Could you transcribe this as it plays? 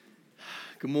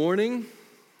Good morning.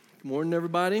 Good morning,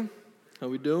 everybody. How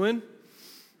we doing?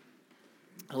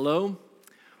 Hello.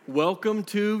 Welcome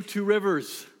to Two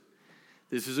Rivers.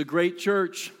 This is a great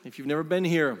church. If you've never been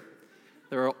here,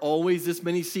 there are always this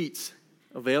many seats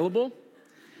available.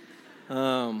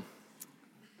 That's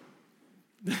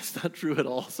not true at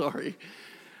all, sorry.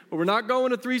 But we're not going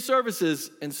to 3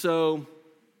 services, and so,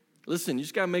 listen, you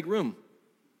just got to make room.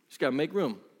 You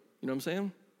know what I'm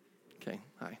saying? Okay,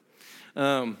 hi.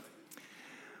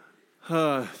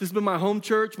 This has been my home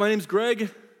church. My name's Greg.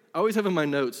 I always have in my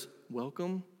notes,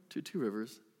 welcome to Two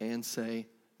Rivers, and say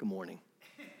good morning.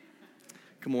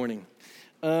 Good morning.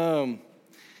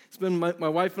 It's been my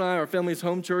wife and I, our family's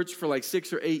home church for like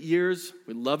 6 or 8 years.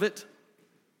 We love it.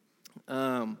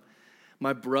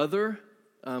 My brother,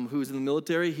 who's in the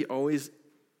military, he's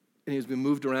been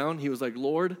moved around. He was like,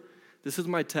 Lord, this is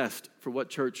my test for what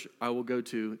church I will go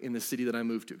to in the city that I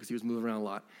moved to, because he was moving around a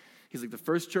lot. He's like, the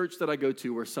first church that I go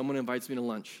to where someone invites me to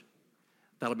lunch,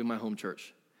 that'll be my home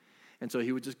church. And so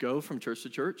he would just go from church to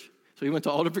church. So he went to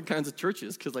all different kinds of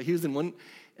churches, because like he was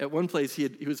at one place he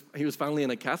was finally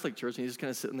in a Catholic church, and he's just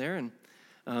kind of sitting there,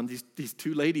 and these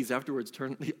 2 ladies afterwards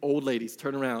the old ladies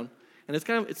turn around, and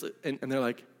and they're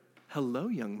like, hello,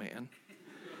 young man.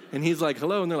 And he's like,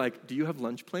 hello, and they're like, do you have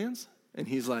lunch plans? And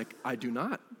he's like, I do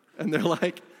not. And they're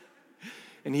like,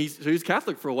 and he's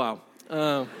Catholic for a while.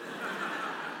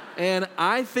 And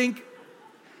I think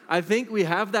we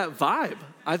have that vibe.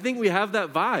 I think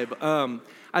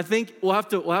we'll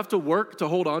have to work to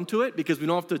hold on to it, because we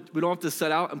don't have to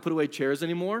set out and put away chairs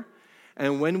anymore.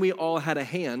 And when we all had a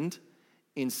hand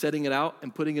in setting it out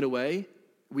and putting it away,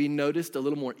 we noticed a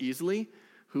little more easily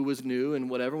who was new and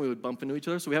whatever. We would bump into each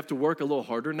other. So we have to work a little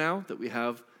harder now that we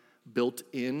have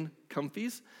built-in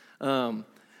comfies.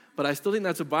 But I still think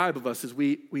that's a vibe of us, is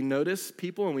we notice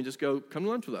people and we just go, come to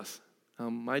lunch with us.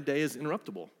 My day is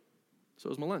interruptible. So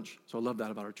is my lunch. So I love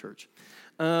that about our church.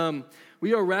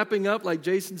 We are wrapping up, like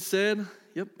Jason said.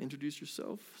 Yep, introduce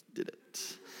yourself. Did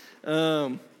it.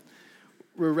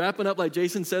 We're wrapping up, like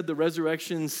Jason said, the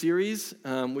Resurrection series,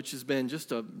 which has been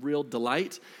just a real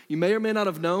delight. You may or may not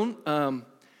have known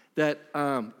that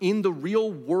in the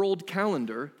real world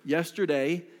calendar,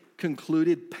 yesterday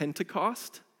concluded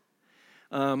Pentecost.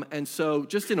 And so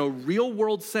just in a real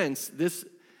world sense, this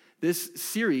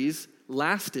series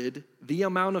lasted the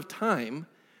amount of time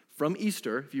from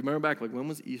Easter. If you remember back, like, when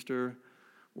was Easter?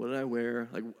 What did I wear?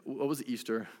 Like, what was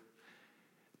Easter?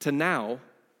 To now,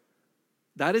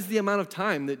 that is the amount of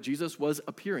time that Jesus was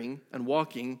appearing and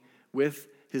walking with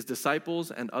his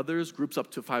disciples and others, groups up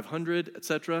to 500,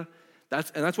 etc.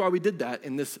 That's why we did that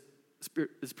in this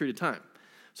period of time.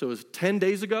 So it was 10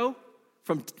 days ago,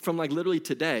 from like literally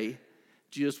today,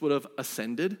 Jesus would have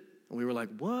ascended, and we were like,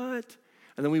 what?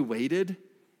 And then we waited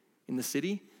in the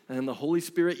city, and then the Holy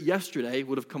Spirit yesterday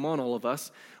would have come on all of us.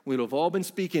 We would have all been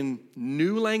speaking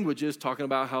new languages, talking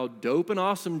about how dope and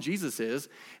awesome Jesus is,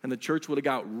 and the church would have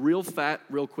got real fat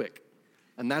real quick.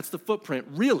 And that's the footprint,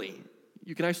 really.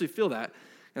 You can actually feel that,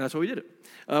 and that's why we did it.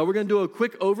 We're going to do a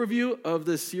quick overview of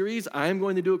this series. I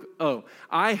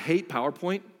hate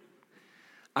PowerPoint.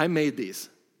 I made these.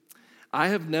 I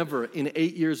have never, in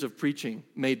 8 years of preaching,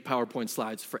 made PowerPoint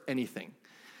slides for anything.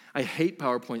 I hate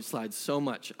PowerPoint slides so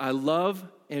much. I love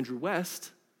Andrew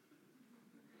West,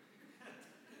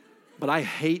 but I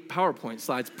hate PowerPoint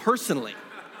slides personally.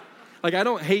 Like, I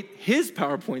don't hate his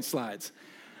PowerPoint slides.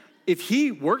 If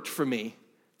he worked for me,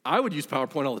 I would use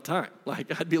PowerPoint all the time.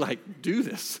 Like, I'd be like, do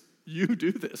this. You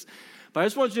do this. But I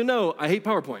just want you to know, I hate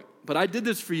PowerPoint. But I did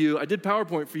this for you. I did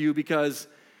PowerPoint for you because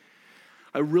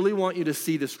I really want you to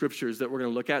see the scriptures that we're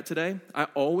going to look at today. I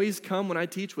always come when I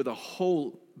teach with a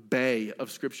whole bay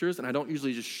of scriptures, and I don't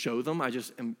usually just show them. I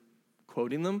just am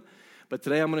quoting them. But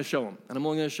today I'm going to show them. And I'm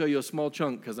only going to show you a small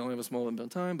chunk because I only have a small amount of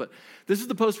time. But this is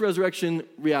the post-resurrection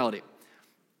reality.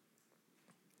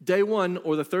 Day 1,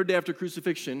 or the 3rd day after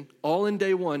crucifixion, all in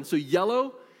day 1. So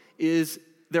yellow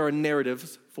there are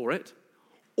narratives for it.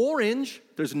 Orange,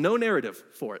 there's no narrative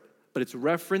for it, but it's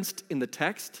referenced in the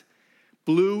text.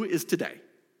 Blue is today.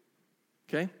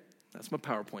 Okay? That's my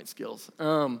PowerPoint skills.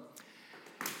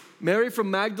 Mary from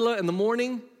Magdala in the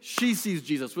morning, she sees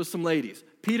Jesus with some ladies.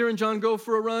 Peter and John go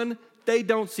for a run. They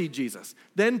don't see Jesus.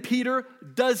 Then Peter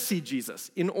does see Jesus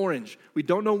in orange. We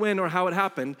don't know when or how it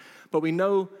happened, but we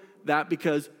know that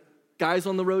because guys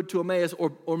on the road to Emmaus,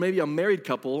 or maybe a married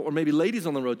couple, or maybe ladies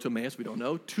on the road to Emmaus, we don't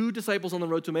know. 2 disciples on the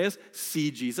road to Emmaus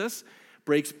see Jesus,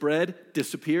 breaks bread,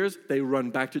 disappears. They run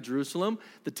back to Jerusalem.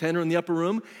 The 10 are in the upper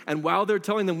room, and while they're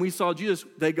telling them we saw Jesus,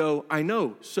 they go, I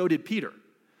know, so did Peter.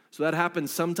 So that happened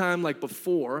sometime like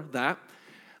before that.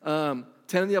 10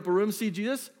 in the upper room see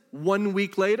Jesus. 1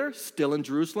 week later, still in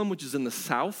Jerusalem, which is in the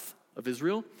south of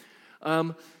Israel,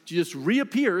 Jesus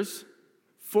reappears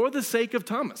for the sake of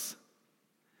Thomas.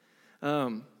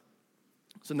 So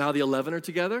now the 11 are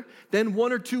together. Then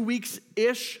 1 or 2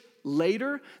 weeks-ish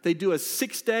later, they do a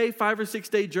 5 or 6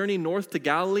 day journey north to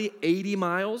Galilee, 80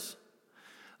 miles.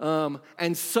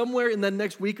 And somewhere in the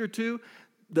next week or two,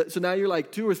 so now you're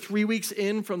like 2 or 3 weeks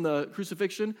in from the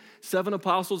crucifixion, 7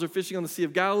 apostles are fishing on the Sea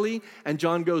of Galilee, and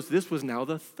John goes, this was now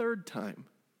the 3rd time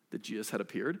that Jesus had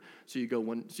appeared. So you go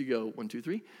 1, 2,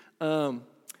 3.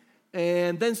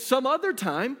 And then some other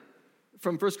time,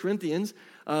 from 1 Corinthians,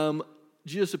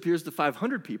 Jesus appears to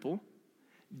 500 people.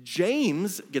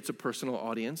 James gets a personal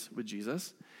audience with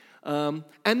Jesus. And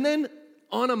then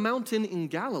on a mountain in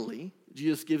Galilee,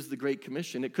 Jesus gives the Great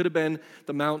Commission. It could have been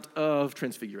the Mount of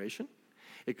Transfiguration.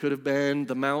 It could have been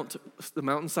the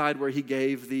mountainside where he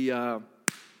gave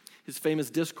his famous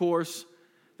discourse,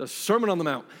 the Sermon on the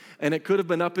Mount. And it could have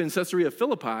been up in Caesarea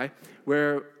Philippi,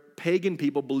 where pagan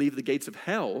people believed the gates of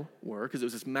hell were, because it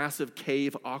was this massive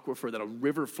cave aquifer that a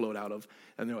river flowed out of.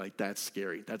 And they're like, that's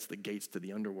scary. That's the gates to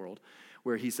the underworld.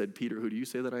 Where he said, Peter, who do you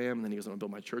say that I am? And then he goes, I'm going to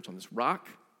build my church on this rock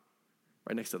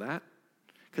right next to that.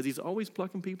 Because he's always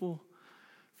plucking people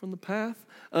from the path.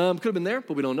 Could have been there,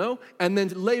 but we don't know. And then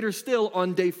later still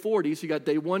on day 40, so you got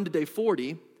day 1 to day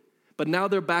 40, but now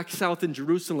they're back south in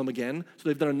Jerusalem again. So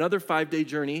they've done another 5-day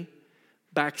journey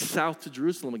back south to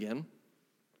Jerusalem again.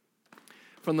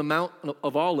 From the Mount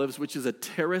of Olives, which is a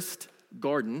terraced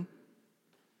garden,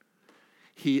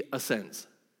 he ascends.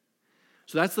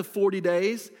 So that's the 40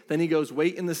 days. Then he goes,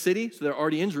 wait in the city. So they're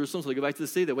already in Jerusalem. So they go back to the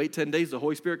city. They wait 10 days. The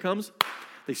Holy Spirit comes.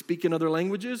 They speak in other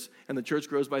languages. And the church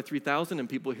grows by 3,000. And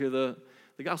people hear the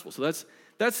gospel. So that's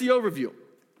the overview.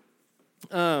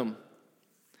 So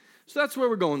that's where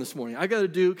we're going this morning. I got to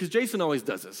do, because Jason always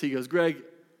does this. He goes, Greg,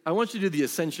 I want you to do the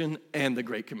Ascension and the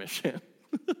Great Commission.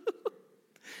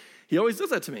 He always does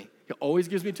that to me. He always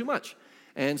gives me too much.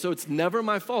 And so it's never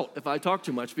my fault if I talk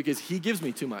too much, because he gives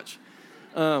me too much.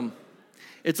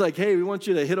 It's like, hey, we want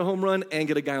you to hit a home run and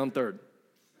get a guy on third.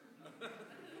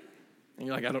 And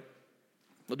you're like,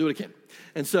 I'll do it again.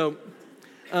 And so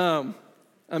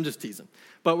I'm just teasing.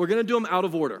 But we're going to do them out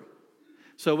of order.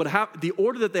 So the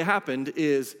order that they happened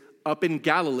is up in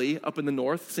Galilee, up in the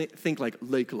north, think like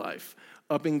lake life.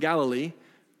 Up in Galilee,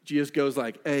 Jesus goes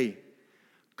like, hey,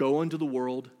 go into the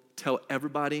world, tell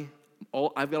everybody,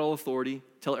 I've got all authority,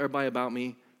 tell everybody about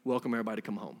me, welcome everybody to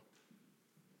come home.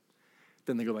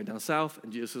 Then they go back down south,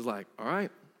 and Jesus is like, all right,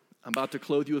 I'm about to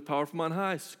clothe you with power from on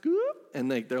high. Scoop.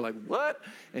 And they're like, what?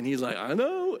 And he's like, I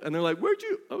know. And they're like, where'd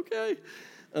you? Okay.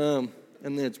 And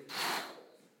then it's...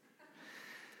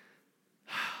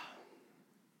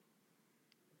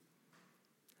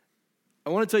 I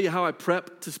want to tell you how I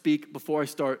prep to speak before I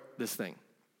start this thing.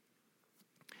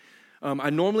 I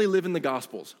normally live in the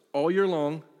Gospels all year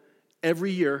long.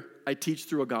 Every year, I teach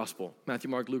through a gospel. Matthew,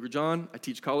 Mark, Luke, or John. I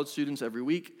teach college students every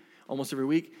week, almost every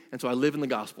week. And so I live in the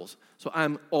Gospels. So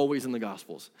I'm always in the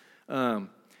Gospels. And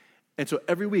so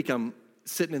every week, I'm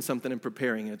sitting in something and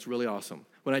preparing, and it's really awesome.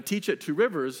 When I teach at Two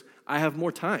Rivers, I have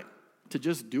more time to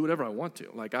just do whatever I want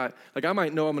to. Like I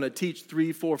might know I'm going to teach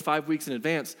 3, 4, 5 weeks in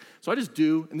advance. So I just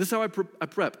do, and this is how I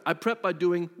prep. I prep by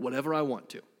doing whatever I want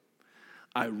to.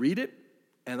 I read it,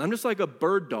 and I'm just like a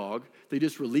bird dog. They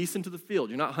just release into the field.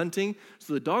 You're not hunting,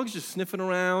 so the dog's just sniffing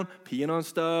around, peeing on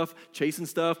stuff, chasing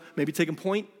stuff, maybe taking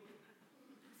point.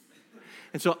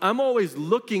 And so I'm always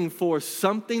looking for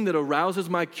something that arouses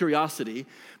my curiosity,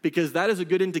 because that is a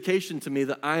good indication to me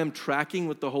that I am tracking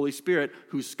with the Holy Spirit,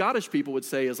 who Scottish people would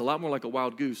say is a lot more like a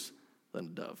wild goose than a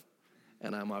dove.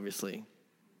 And I'm obviously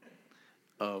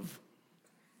of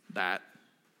that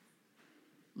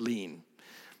lean.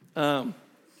 So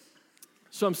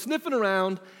I'm sniffing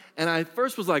around, and I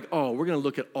first was like, oh, we're going to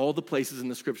look at all the places in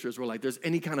the scriptures where like there's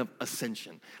any kind of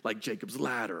ascension, like Jacob's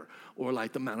ladder or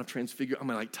like the Mount of Transfiguration. I'm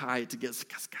going to like tie it together.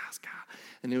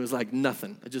 And it was like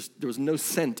nothing. There was no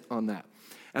scent on that.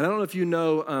 And I don't know if you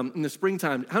know, in the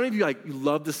springtime, how many of you you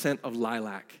love the scent of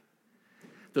lilac?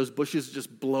 Those bushes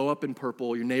just blow up in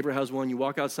purple. Your neighbor has one. You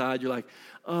walk outside. You're like,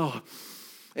 oh.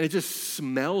 And it just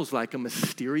smells like a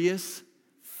mysterious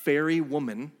fairy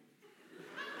woman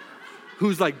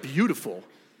who's like beautiful,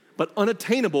 but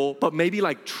unattainable, but maybe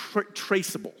like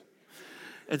traceable.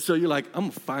 And so you're like, I'm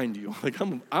gonna find you. Like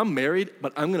I'm married,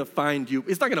 but I'm gonna find you.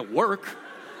 It's not gonna work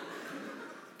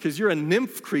because you're a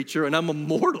nymph creature and I'm a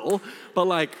mortal, but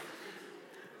like,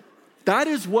 that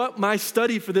is what my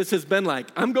study for this has been like.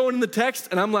 I'm going in the text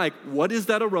and I'm like, what is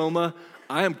that aroma?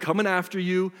 I am coming after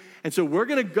you. And so we're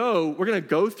gonna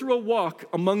go through a walk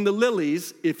among the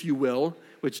lilies, if you will,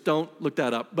 which don't look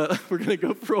that up, but we're gonna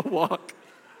go for a walk.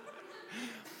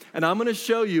 And I'm going to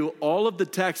show you all of the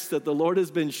texts that the Lord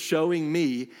has been showing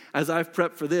me as I've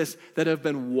prepped for this that have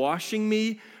been washing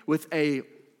me with a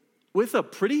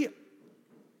pretty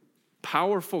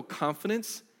powerful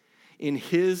confidence in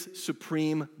his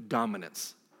supreme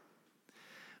dominance.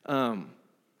 And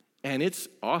it's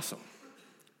awesome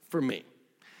for me.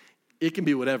 It can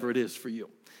be whatever it is for you.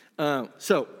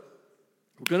 So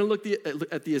we're going to look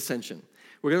at the ascension.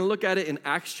 We're going to look at it in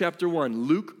Acts chapter 1.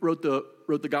 Luke wrote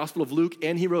the Gospel of Luke,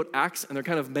 and he wrote Acts, and they're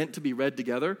kind of meant to be read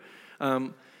together.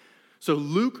 So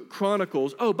Luke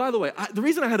chronicles. Oh, by the way, the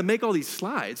reason I had to make all these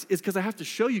slides is because I have to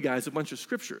show you guys a bunch of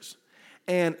scriptures.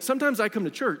 And sometimes I come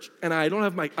to church and I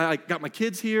got my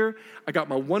kids here. I got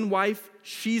my one wife,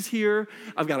 she's here.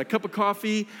 I've got a cup of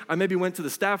coffee. I maybe went to the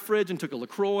staff fridge and took a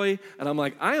LaCroix. And I'm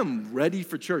like, I am ready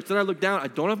for church. Then I look down, I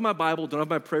don't have my Bible, don't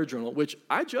have my prayer journal, which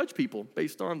I judge people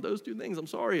based on those two things. I'm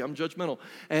sorry, I'm judgmental.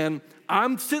 And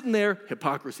I'm sitting there,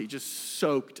 hypocrisy, just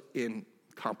soaked in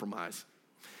compromise.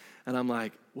 And I'm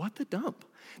like, what the dump?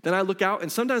 Then I look out,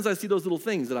 and sometimes I see those little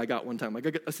things that I got one time.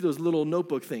 Like I see those little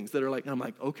notebook things that are like, and I'm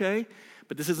like, okay,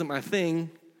 but this isn't my thing.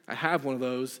 I have one of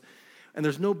those, and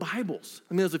there's no Bibles.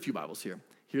 I mean, there's a few Bibles here.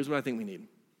 Here's what I think we need.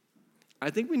 I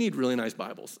think we need really nice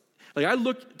Bibles. Like I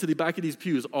look to the back of these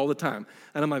pews all the time,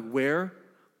 and I'm like, where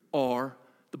are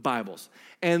the Bibles?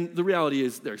 And the reality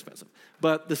is they're expensive.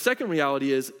 But the second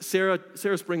reality is Sarah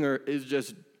Springer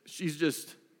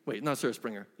wait, not Sarah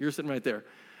Springer. You're sitting right there.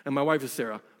 And my wife is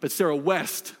Sarah, but Sarah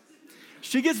West.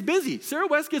 She gets busy. Sarah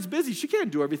West gets busy. She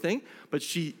can't do everything, but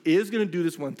she is going to do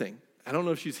this one thing. I don't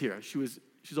know if she's here. She's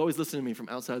always listening to me from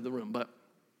outside the room, but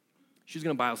she's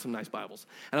going to buy us some nice Bibles.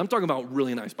 And I'm talking about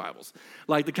really nice Bibles,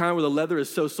 like the kind where the leather is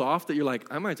so soft that you're like,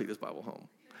 I might take this Bible home.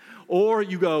 Or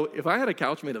you go, if I had a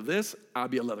couch made of this,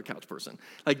 I'd be a leather couch person.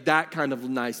 Like that kind of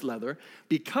nice leather.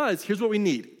 Because here's what we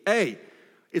need. A,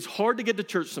 it's hard to get to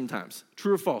church sometimes.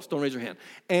 True or false? Don't raise your hand.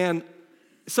 And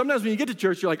sometimes when you get to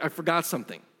church, you're like, I forgot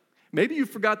something. Maybe you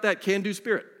forgot that can-do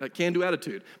spirit, that can-do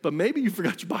attitude, but maybe you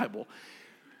forgot your Bible.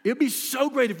 It'd be so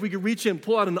great if we could reach in,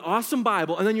 pull out an awesome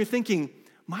Bible, and then you're thinking,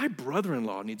 my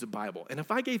brother-in-law needs a Bible, and if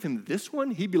I gave him this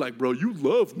one, he'd be like, bro, you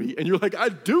love me, and you're like, I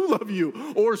do love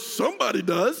you, or somebody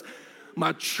does,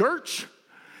 my church.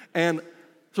 And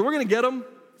so we're going to get them.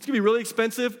 It's going to be really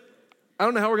expensive. I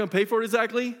don't know how we're going to pay for it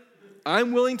exactly.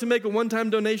 I'm willing to make a one-time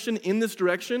donation in this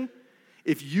direction.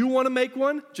 If you want to make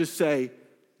one, just say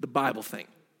the Bible thing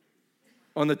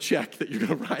on the check that you're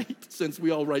going to write, since we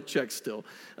all write checks still.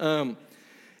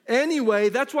 Anyway,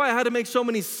 that's why I had to make so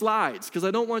many slides, because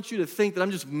I don't want you to think that I'm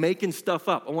just making stuff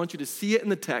up. I want you to see it in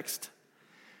the text.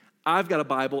 I've got a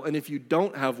Bible, and if you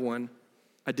don't have one,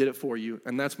 I did it for you,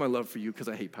 and that's my love for you, because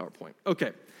I hate PowerPoint.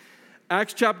 Okay,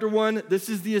 Acts chapter 1, this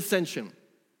is the ascension.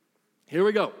 Here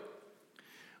we go.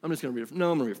 I'm going to read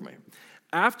it from here.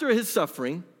 After his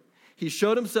suffering, he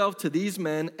showed himself to these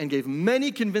men and gave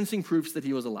many convincing proofs that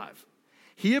he was alive.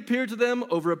 He appeared to them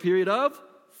over a period of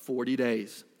 40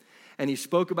 days, and he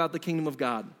spoke about the kingdom of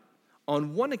God.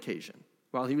 On one occasion,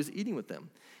 while he was eating with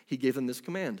them, he gave them this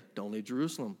command: don't leave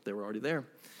Jerusalem. They were already there.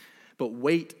 But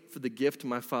wait for the gift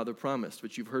my Father promised,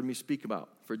 which you've heard me speak about.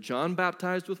 For John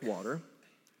baptized with water,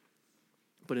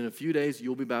 but in a few days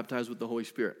you'll be baptized with the Holy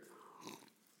Spirit.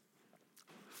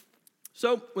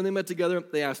 So when they met together,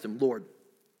 they asked him, Lord,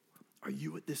 are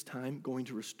you at this time going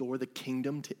to restore the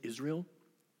kingdom to Israel?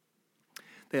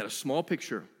 They had a small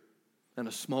picture and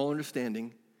a small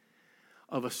understanding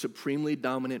of a supremely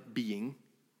dominant being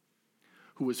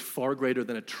who was far greater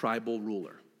than a tribal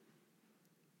ruler.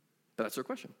 But that's their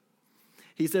question.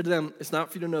 He said to them, it's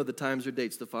not for you to know the times or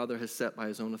dates the Father has set by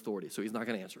his own authority. So he's not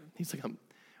going to answer it. He's like,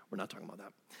 we're not talking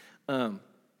about that.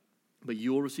 But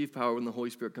you will receive power when the Holy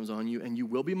Spirit comes on you, and you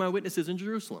will be my witnesses in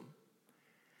Jerusalem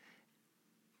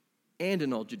and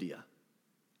in all Judea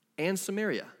and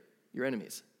Samaria, your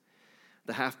enemies,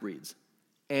 the half-breeds,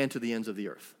 and to the ends of the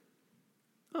earth.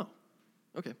 Oh,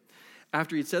 okay.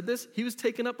 After he'd said this, he was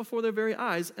taken up before their very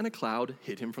eyes, and a cloud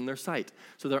hid him from their sight.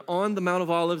 So they're on the Mount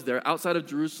of Olives. They're outside of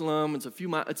Jerusalem. It's a few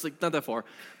miles. It's like not that far,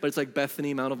 but it's like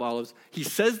Bethany, Mount of Olives. He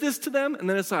says this to them, and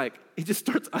then it's like, he just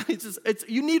starts,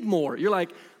 you need more. You're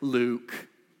like, Luke,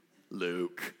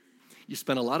 you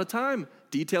spent a lot of time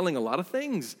detailing a lot of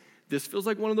things. This feels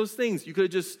like one of those things you could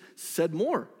have just said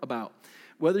more about.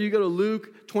 Whether you go to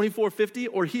Luke 24:50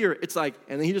 or here, it's like,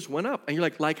 and then he just went up, and you're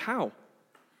like how?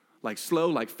 Like slow,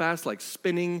 like fast, like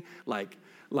spinning, like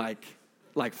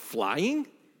flying,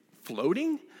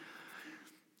 floating.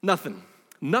 Nothing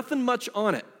much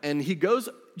on it. And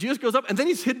Jesus goes up, and then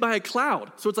he's hid by a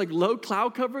cloud. So it's like low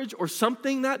cloud coverage or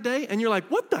something that day. And you're like,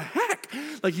 what the heck?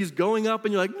 Like he's going up,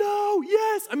 and you're like, no,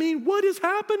 yes. I mean, what is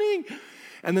happening?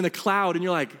 And then a cloud, and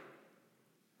you're like,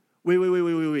 Wait.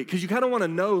 Because you kind of want to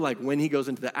know, like, when he goes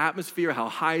into the atmosphere, how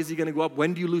high is he going to go up?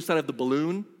 When do you lose sight of the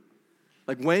balloon?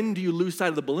 Like, when do you lose sight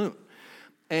of the balloon?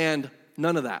 And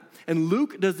none of that. And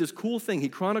Luke does this cool thing. He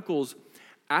chronicles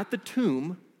at the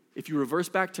tomb, if you reverse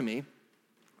back to me,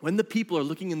 when the people are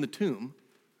looking in the tomb,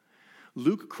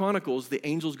 Luke chronicles the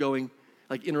angels going,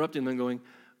 like interrupting them going,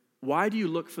 why do you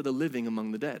look for the living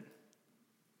among the dead?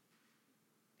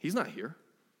 He's not here.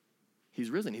 He's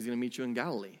risen. He's going to meet you in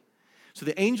Galilee. So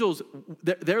the angels,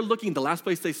 they're looking, the last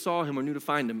place they saw him or knew to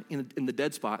find him in the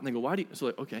dead spot. And they go, why do you, so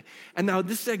like, okay. And now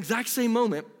this exact same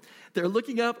moment, they're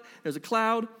looking up, there's a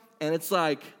cloud, and it's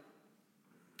like,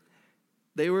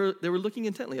 they were looking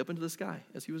intently up into the sky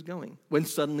as he was going. When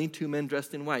suddenly 2 men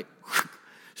dressed in white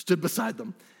stood beside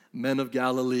them. Men of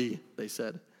Galilee, they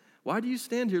said. Why do you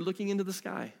stand here looking into the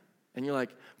sky? And you're like,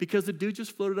 because the dude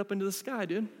just floated up into the sky,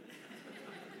 dude.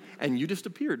 And you just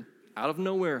appeared out of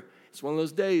nowhere. It's one of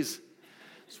those days.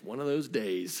 It's one of those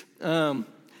days. And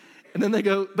then they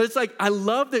go, but it's like, I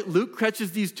love that Luke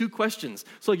catches these 2 questions.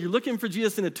 So like you're looking for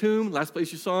Jesus in a tomb, last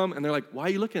place you saw him, and they're like, why are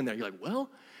you looking in there? You're like, well,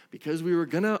 because we were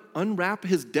going to unwrap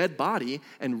his dead body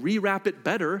and rewrap it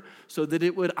better so that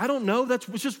it would, I don't know, that's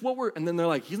just what we're, and then they're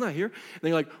like, he's not here. And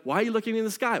they're like, why are you looking in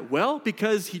the sky? Well,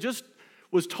 because he just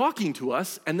was talking to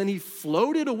us, and then he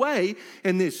floated away,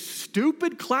 and this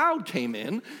stupid cloud came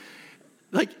in.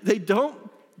 Like,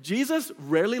 Jesus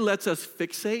rarely lets us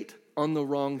fixate on the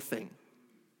wrong thing.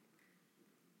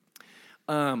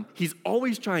 He's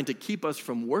always trying to keep us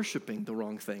from worshiping the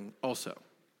wrong thing also.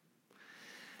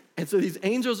 And so these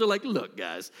angels are like, look,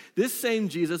 guys, this same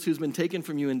Jesus who's been taken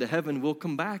from you into heaven will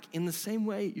come back in the same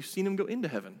way you've seen him go into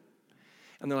heaven.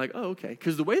 And they're like, oh, okay.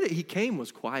 Because the way that he came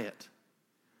was quiet.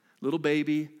 Little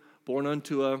baby, born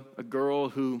unto a girl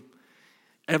who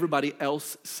everybody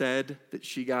else said that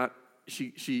she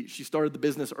started the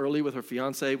business early with her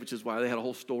fiance, which is why they had a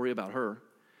whole story about her.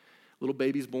 Little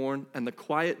baby's born, and the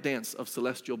quiet dance of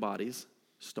celestial bodies,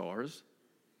 stars,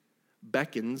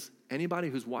 beckons anybody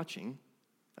who's watching,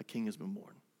 a king has been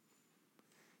born.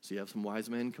 So you have some wise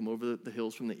men come over the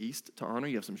hills from the east to honor.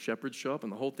 You have some shepherds show up,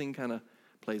 and the whole thing kind of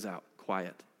plays out,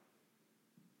 quiet.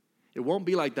 It won't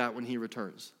be like that when he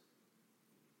returns.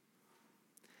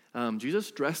 Jesus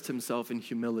dressed himself in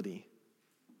humility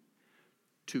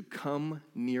to come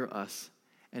near us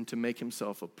and to make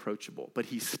himself approachable. But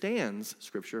he stands,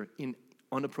 Scripture, in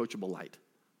unapproachable light.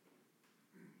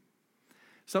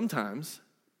 Sometimes,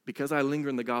 because I linger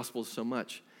in the Gospels so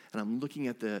much, and I'm looking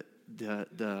at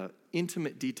the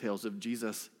intimate details of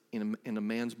Jesus in a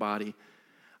man's body,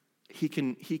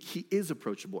 he is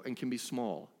approachable and can be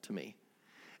small to me.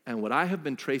 And what I have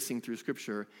been tracing through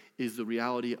Scripture is the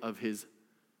reality of his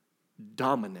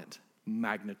dominant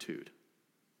magnitude.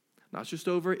 Not just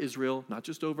over Israel, not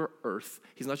just over earth.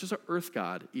 He's not just an earth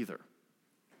God either.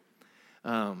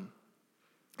 And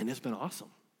it's been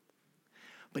awesome.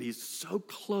 But he's so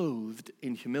clothed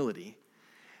in humility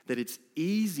that it's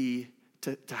easy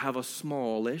to have a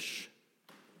smallish,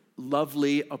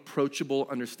 lovely, approachable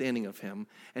understanding of him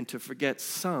and to forget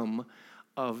some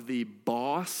of the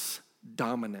boss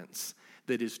dominance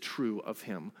that is true of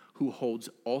him, who holds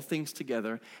all things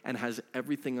together and has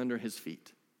everything under his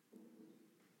feet.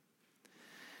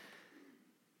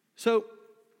 So,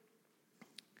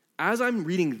 as I'm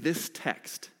reading this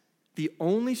text, the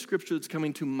only scripture that's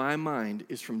coming to my mind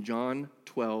is from John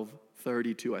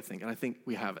 12:32, I think. And I think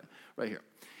we have it right here.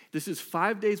 This is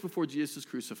 5 days before Jesus is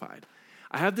crucified.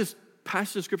 I have this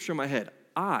passage of scripture in my head.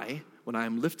 When I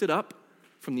am lifted up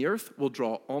from the earth, will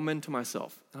draw all men to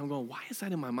myself. And I'm going, why is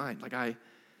that in my mind?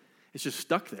 It's just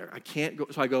stuck there. I can't go.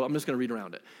 So I go, I'm just going to read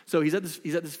around it. So he's at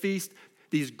this feast.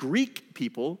 These Greek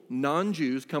people,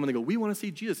 non-Jews, come and they go, we want to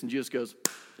see Jesus. And Jesus goes,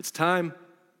 it's time.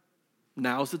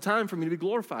 Now's the time for me to be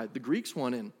glorified. The Greeks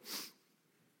want in.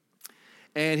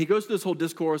 And he goes through this whole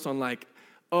discourse on like,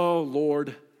 oh,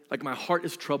 Lord, like my heart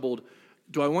is troubled.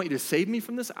 Do I want you to save me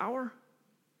from this hour?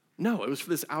 No, it was for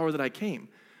this hour that I came.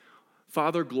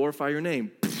 Father, glorify your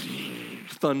name.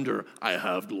 Thunder, I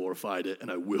have glorified it,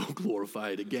 and I will glorify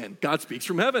it again. God speaks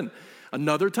from heaven.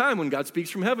 Another time when God speaks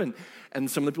from heaven. And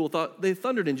some of the people thought they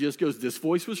thundered, and Jesus goes, this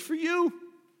voice was for you.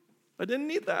 I didn't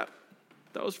need that.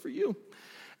 That was for you.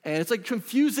 And it's like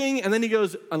confusing. And then he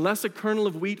goes, unless a kernel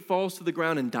of wheat falls to the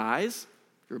ground and dies,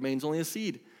 it remains only a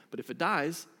seed. But if it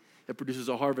dies, it produces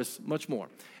a harvest much more.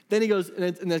 Then he goes,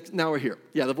 and now we're here.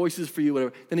 Yeah, the voice is for you,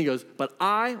 whatever. Then he goes, but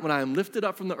I, when I am lifted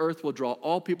up from the earth, will draw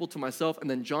all people to myself. And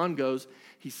then John goes,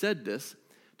 he said this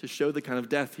to show the kind of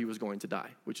death he was going to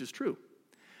die, which is true.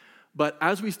 But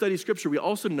as we study Scripture, we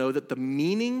also know that the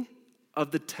meaning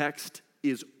of the text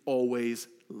is always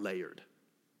layered.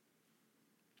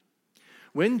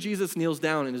 When Jesus kneels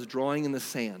down and is drawing in the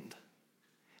sand,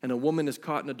 and a woman is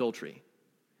caught in adultery,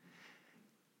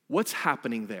 what's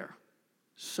happening there?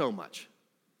 So much.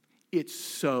 It's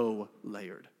so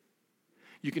layered.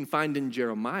 You can find in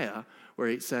Jeremiah where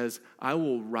it says, I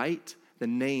will write the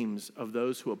names of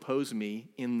those who oppose me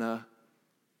in the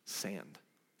sand.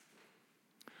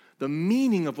 The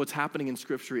meaning of what's happening in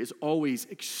Scripture is always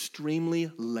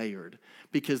extremely layered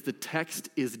because the text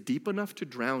is deep enough to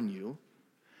drown you,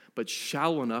 but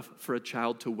shallow enough for a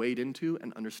child to wade into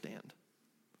and understand.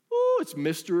 Oh, it's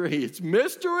mystery. It's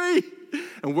mystery.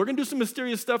 And we're going to do some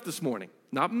mysterious stuff this morning.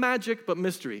 Not magic, but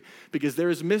mystery, because there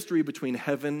is mystery between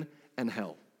heaven and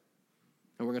hell.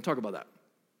 And we're going to talk about that.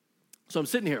 So I'm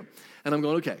sitting here, and I'm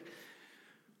going, okay,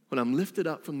 when I'm lifted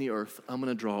up from the earth, I'm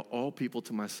going to draw all people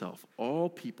to myself. All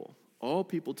people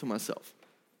to myself.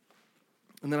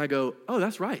 And then I go, oh,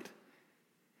 that's right.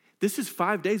 This is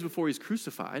 5 days before he's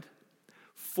crucified,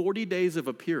 40 days of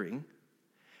appearing,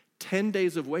 10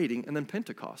 days of waiting, and then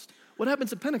Pentecost. What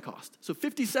happens at Pentecost? So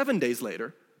 57 days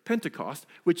later, Pentecost,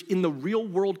 which in the real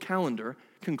world calendar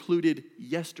concluded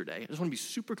yesterday. I just want to be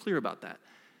super clear about that.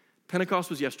 Pentecost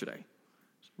was yesterday.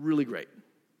 It's really great.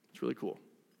 It's really cool.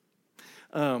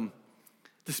 The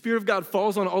Spirit of God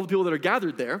falls on all the people that are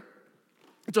gathered there.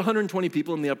 It's 120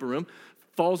 people in the upper room.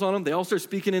 Falls on them. They all start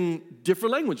speaking in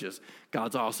different languages.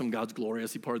 God's awesome. God's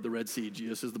glorious. He parted the Red Sea.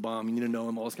 Jesus is the bomb. You need to know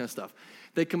him. All this kind of stuff.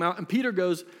 They come out, and Peter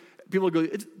goes, people go,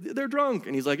 they're drunk.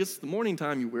 And he's like, it's the morning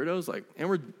time, you weirdos. Like,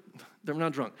 and they're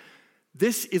not drunk.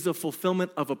 This is a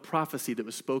fulfillment of a prophecy that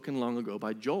was spoken long ago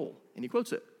by Joel. And he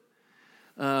quotes it.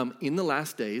 In the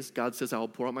last days, God says, I will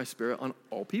pour out my Spirit on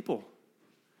all people.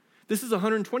 This is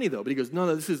 120 though, but he goes,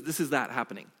 no, this is that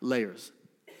happening. Layers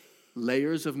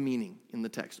of meaning in the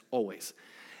text, always.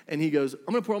 And he goes,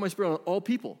 I'm going to pour out my Spirit on all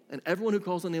people, and everyone who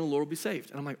calls on the name of the Lord will be saved.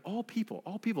 And I'm like, all people.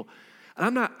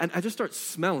 And I just start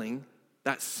smelling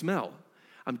that smell.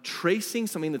 I'm tracing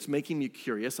something that's making me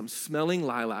curious. I'm smelling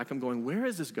lilac. I'm going, where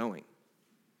is this going?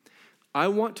 I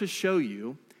want to show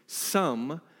you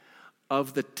some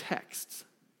of the texts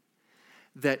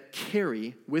that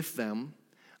carry with them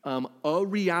a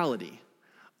reality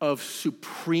of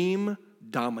supreme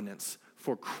dominance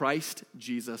for Christ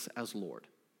Jesus as Lord.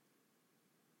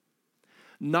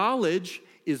 Knowledge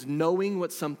is knowing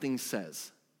what something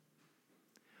says.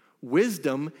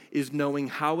 Wisdom is knowing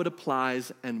how it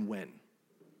applies and when.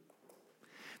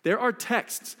 There are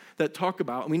texts that talk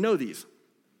about, and we know these,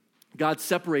 God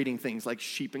separating things like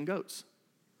sheep and goats,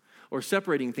 or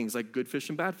separating things like good fish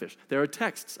and bad fish. There are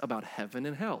texts about heaven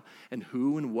and hell, and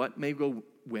who and what may go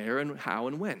where and how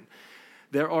and when.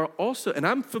 There are also, and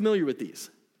I'm familiar with these.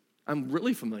 I'm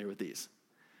really familiar with these.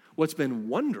 What's been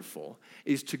wonderful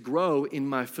is to grow in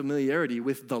my familiarity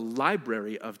with the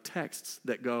library of texts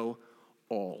that go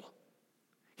all.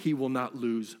 He will not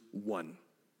lose one.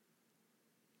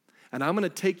 And I'm going to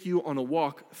take you on a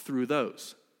walk through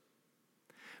those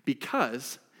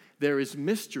because there is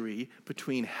mystery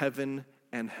between heaven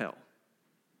and hell.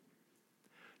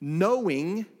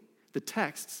 Knowing the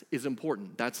texts is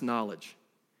important. That's knowledge.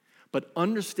 But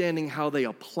understanding how they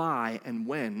apply and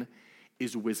when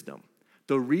is wisdom.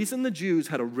 The reason the Jews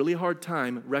had a really hard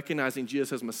time recognizing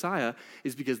Jesus as Messiah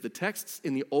is because the texts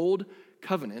in the Old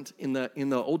Covenant, in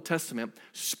the Old Testament,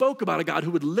 spoke about a God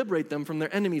who would liberate them from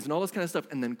their enemies and all this kind of stuff,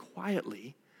 and then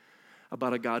quietly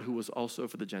about a God who was also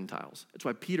for the Gentiles. That's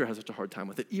why Peter has such a hard time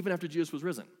with it, even after Jesus was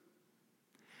risen,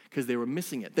 because they were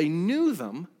missing it. They knew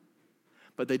them,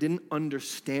 but they didn't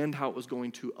understand how it was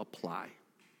going to apply.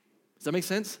 Does that make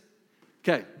sense?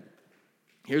 Okay,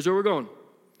 here's where we're going.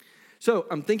 So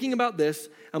I'm thinking about this.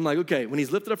 I'm like, okay, when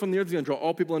he's lifted up from the earth, he's going to draw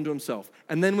all people unto himself.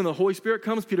 And then when the Holy Spirit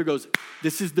comes, Peter goes,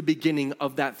 this is the beginning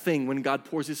of that thing when God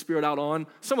pours his Spirit out on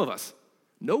some of us.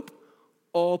 Nope,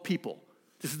 all people.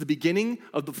 This is the beginning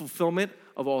of the fulfillment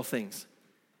of all things.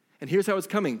 And here's how it's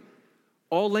coming.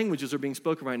 All languages are being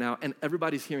spoken right now, and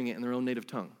everybody's hearing it in their own native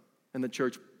tongue. And the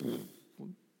church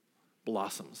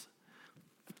blossoms.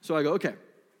 So I go, okay,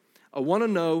 I want to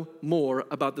know more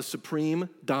about the supreme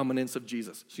dominance of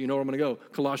Jesus. So you know where I'm going to go.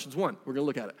 Colossians 1. We're going to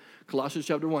look at it. Colossians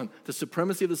chapter 1. The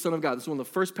supremacy of the Son of God. This is one of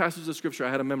the first passages of Scripture I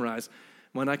had to memorize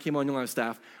when I came on Young Life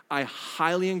staff. I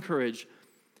highly encourage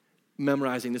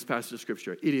memorizing this passage of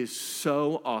Scripture. It is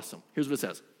so awesome. Here's what it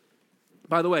says.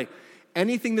 By the way,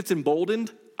 anything that's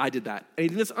emboldened, I did that.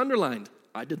 Anything that's underlined,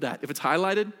 I did that. If it's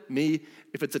highlighted, me.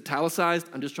 If it's italicized,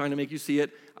 I'm just trying to make you see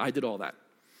it. I did all that.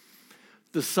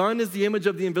 The Son is the image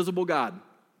of the invisible God.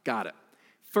 Got it.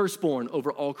 Firstborn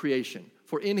over all creation.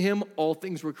 For in him all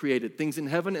things were created, things in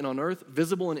heaven and on earth,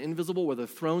 visible and invisible, whether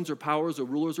thrones or powers or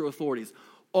rulers or authorities.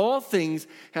 All things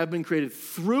have been created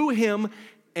through him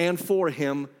and for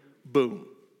him. Boom.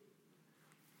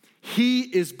 He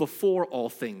is before all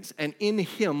things, and in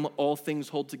him all things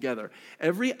hold together.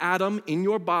 Every atom in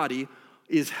your body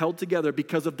is held together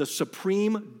because of the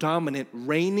supreme, dominant,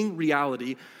 reigning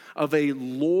reality of a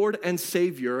Lord and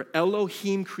Savior,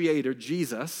 Elohim creator,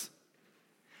 Jesus.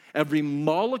 Every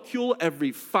molecule,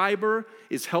 every fiber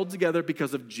is held together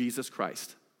because of Jesus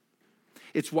Christ.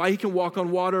 It's why he can walk on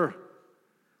water.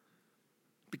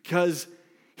 Because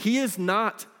he is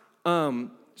not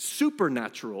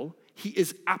supernatural. He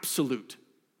is absolute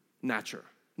nature,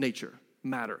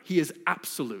 matter. He is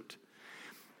absolute.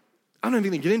 I don't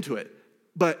even get into it,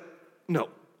 but no.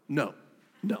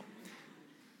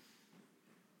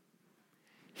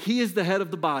 He is the head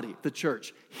of the body, the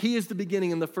church. He is the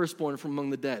beginning and the firstborn from among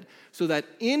the dead, so that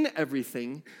in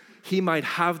everything he might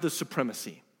have the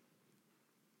supremacy.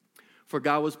 For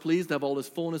God was pleased to have all his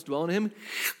fullness dwell in him,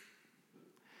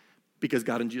 because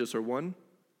God and Jesus are one.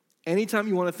 Anytime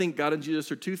you want to think God and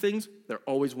Jesus are two things, they're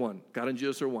always one. God and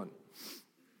Jesus are one.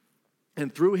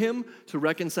 And through him to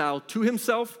reconcile to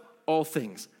himself all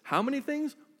things. How many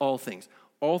things? All things.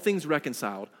 All things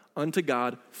reconciled unto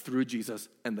God through Jesus,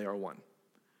 and they are one.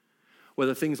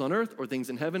 Whether things on earth or things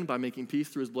in heaven, by making peace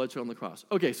through his blood shed on the cross.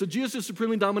 Okay, so Jesus is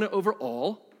supremely dominant over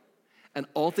all, and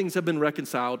all things have been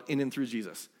reconciled in and through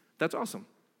Jesus. That's awesome.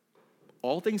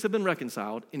 All things have been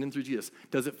reconciled in and through Jesus.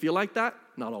 Does it feel like that?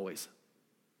 Not always.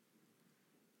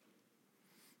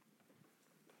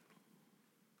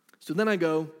 So then I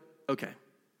go, okay,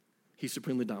 he's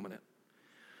supremely dominant.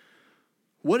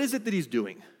 What is it that he's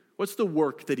doing? What's the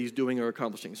work that he's doing or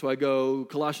accomplishing? So I go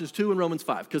Colossians 2 and Romans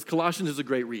 5, because Colossians is a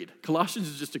great read. Colossians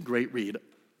is just a great read,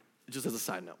 just as a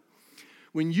side note.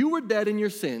 When you were dead in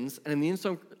your sins and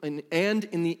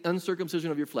in the uncircumcision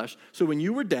of your flesh, so when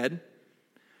you were dead,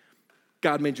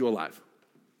 God made you alive.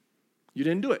 You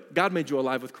didn't do it. God made you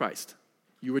alive with Christ.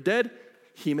 You were dead,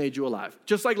 he made you alive.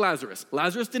 Just like Lazarus.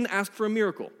 Lazarus didn't ask for a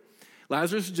miracle.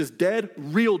 Lazarus is just dead,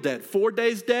 real dead. 4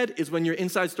 days dead is when your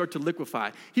insides start to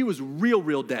liquefy. He was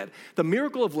real dead. The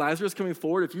miracle of Lazarus coming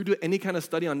forward, if you do any kind of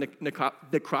study on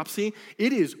necropsy,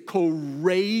 it is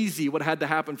crazy what had to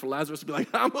happen for Lazarus to be like,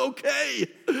 I'm okay.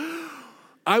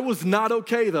 I was not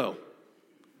okay, though.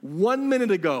 1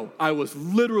 minute ago, I was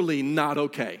literally not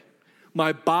okay.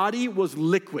 My body was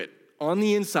liquid on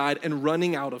the inside and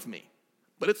running out of me.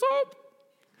 But it's all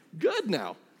good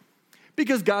now.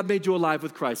 Because God made you alive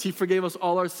with Christ. He forgave us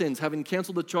all our sins, having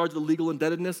canceled the charge of the legal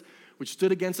indebtedness which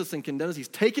stood against us and condemned us. He's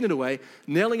taken it away,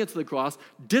 nailing it to the cross,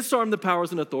 disarmed the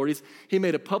powers and authorities. He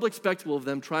made a public spectacle of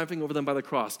them, triumphing over them by the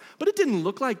cross. But it didn't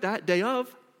look like that day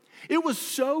of. It was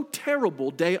so terrible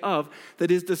day of that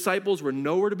his disciples were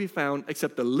nowhere to be found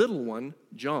except the little one,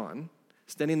 John,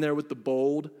 standing there with the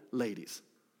bold ladies.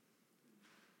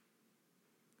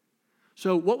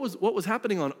 So what was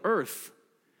happening on earth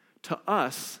to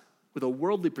us with a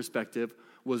worldly perspective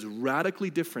was radically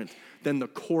different than the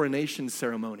coronation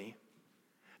ceremony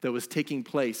that was taking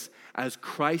place as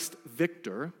Christ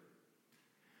victor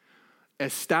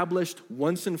established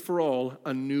once and for all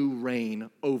a new reign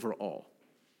over all.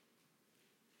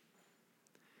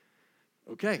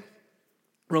 Okay,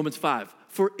 Romans 5.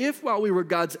 For if while we were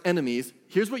God's enemies,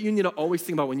 here's what you need to always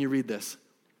think about when you read this.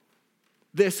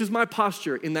 This is my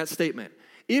posture in that statement.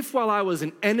 If while I was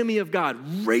an enemy of God,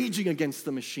 raging against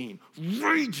the machine,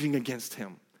 raging against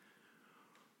him,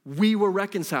 we were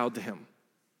reconciled to him.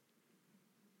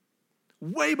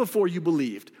 Way before you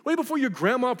believed, way before your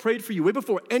grandma prayed for you, way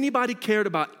before anybody cared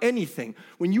about anything,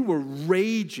 when you were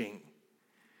raging,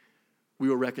 we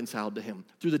were reconciled to him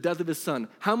through the death of his son.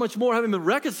 How much more, having been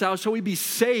reconciled, shall we be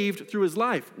saved through his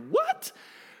life? What?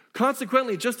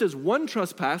 Consequently, just as one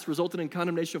trespass resulted in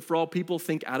condemnation for all people,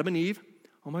 think Adam and Eve.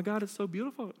 Oh my God, it's so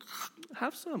beautiful.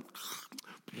 Have some.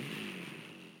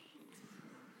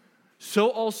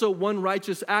 So also one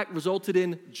righteous act resulted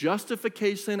in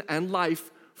justification and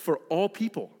life for all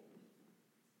people.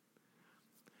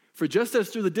 For just as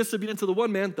through the disobedience of the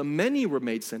one man, the many were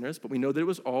made sinners, but we know that it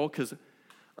was all because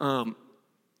all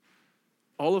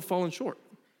have fallen short.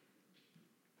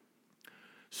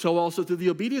 So also through the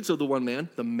obedience of the one man,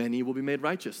 the many will be made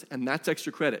righteous. And that's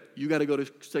extra credit. You got to go to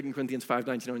 2 Corinthians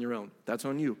 5:19 on your own. That's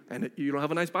on you. And you don't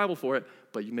have a nice Bible for it,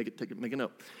 but you make a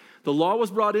note. The law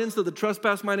was brought in so the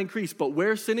trespass might increase. But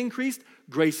where sin increased,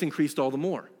 grace increased all the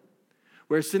more.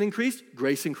 Where sin increased,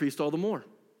 grace increased all the more.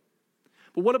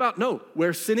 But what about, no,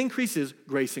 where sin increases,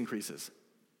 grace increases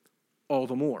all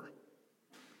the more.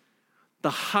 The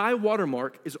high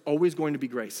watermark is always going to be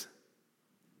grace.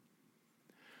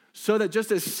 So that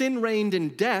just as sin reigned in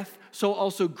death, so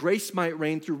also grace might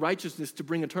reign through righteousness to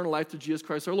bring eternal life through Jesus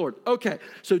Christ our Lord. Okay,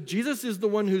 so Jesus is the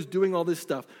one who's doing all this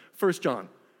stuff. 1 John.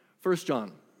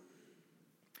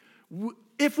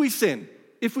 If we sin,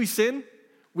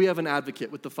 we have an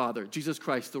advocate with the Father, Jesus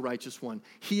Christ, the righteous one.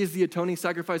 He is the atoning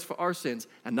sacrifice for our sins,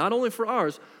 and not only for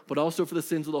ours, but also for the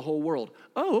sins of the whole world.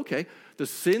 Oh, okay. The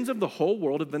sins of the whole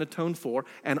world have been atoned for,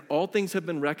 and all things have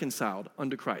been reconciled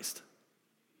unto Christ.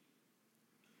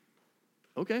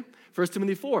 Okay. 1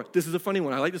 Timothy 4. This is a funny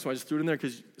one. I like this one. I just threw it in there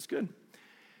because it's good.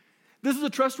 This is a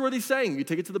trustworthy saying. You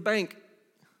take it to the bank.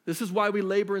 This is why we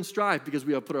labor and strive, because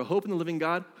we have put our hope in the living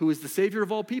God, who is the Savior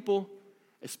of all people,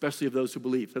 especially of those who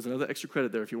believe. There's another extra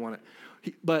credit there if you want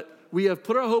it. But we have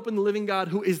put our hope in the living God,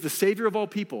 who is the Savior of all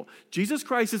people. Jesus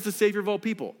Christ is the Savior of all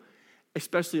people,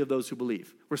 especially of those who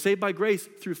believe. We're saved by grace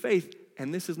through faith,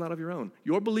 and this is not of your own.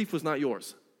 Your belief was not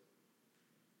yours.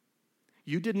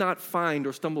 You did not find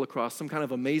or stumble across some kind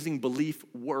of amazing belief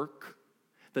work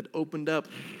that opened up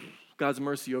God's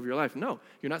mercy over your life. No,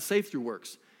 you're not saved through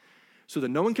works. So that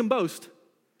no one can boast,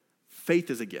 faith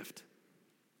is a gift.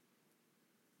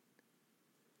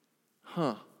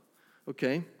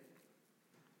 Okay.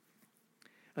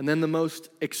 And then the most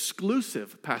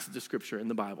exclusive passage of Scripture in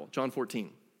the Bible, John 14.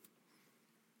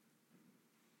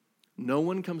 No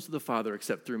one comes to the Father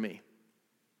except through me.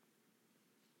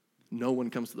 No one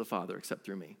comes to the Father except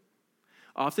through me.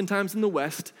 Oftentimes in the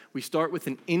West, we start with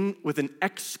an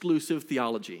exclusive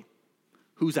theology.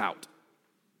 Who's out?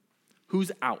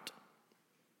 Who's out?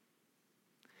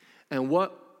 And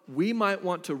what we might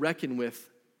want to reckon with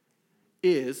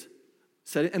is,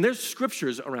 and there's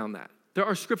scriptures around that. There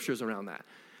are scriptures around that.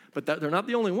 But they're not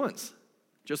the only ones.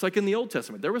 Just like in the Old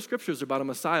Testament, there were scriptures about a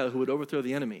Messiah who would overthrow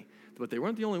the enemy, but they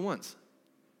weren't the only ones.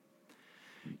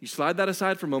 You slide that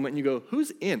aside for a moment and you go,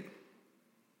 who's in?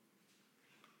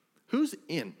 Who's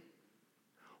in?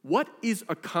 What is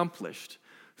accomplished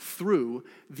through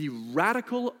the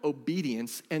radical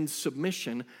obedience and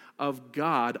submission of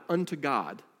God unto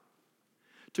God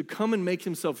to come and make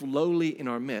himself lowly in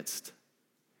our midst,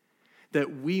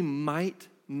 that we might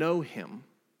know him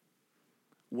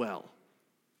well?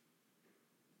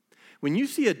 When you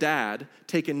see a dad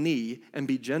take a knee and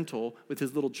be gentle with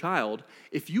his little child,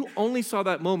 if you only saw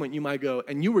that moment, you might go,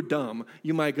 and you were dumb,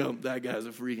 you might go, that guy's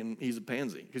he's a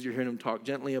pansy, because you're hearing him talk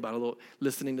gently about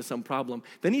listening to some problem.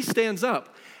 Then he stands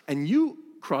up, and you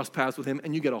cross paths with him,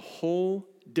 and you get a whole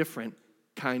different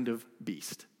kind of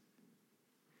beast.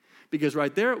 Because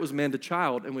right there it was man to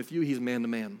child, and with you he's man to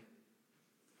man.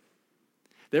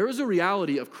 There is a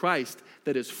reality of Christ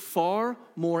that is far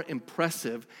more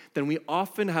impressive than we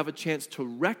often have a chance to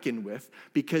reckon with,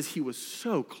 because he was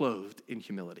so clothed in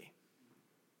humility.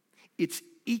 It's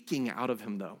eking out of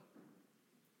him, though.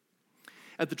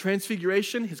 At the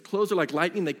transfiguration, his clothes are like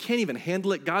lightning. They can't even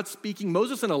handle it. God's speaking.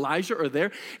 Moses and Elijah are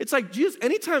there. It's like Jesus,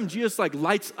 anytime Jesus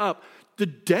lights up, the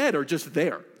dead are just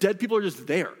there. Dead people are just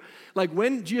there. Like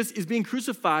when Jesus is being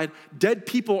crucified, dead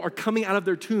people are coming out of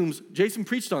their tombs. Jason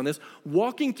preached on this,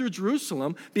 walking through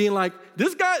Jerusalem, being like,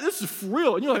 this is for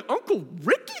real. And you're like, Uncle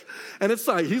Ricky? And it's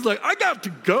like, he's like, I got to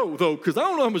go, though, because I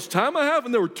don't know how much time I have,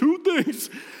 and there were two things.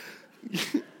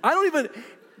 when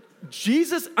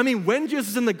Jesus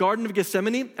is in the Garden of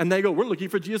Gethsemane, and they go, we're looking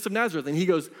for Jesus of Nazareth. And he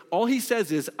goes, all he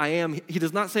says is, I am. He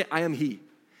does not say, I am he.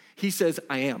 He says,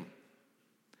 I am.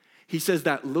 He says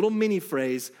that little mini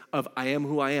phrase of I am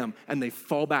who I am, and they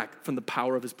fall back from the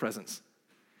power of his presence.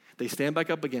 They stand back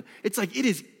up again. It's like it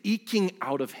is eking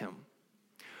out of him.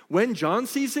 When John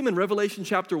sees him in Revelation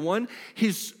chapter 1,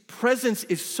 his presence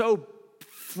is so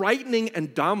frightening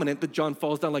and dominant that John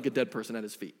falls down like a dead person at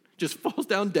his feet. Just falls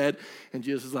down dead, and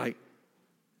Jesus is like,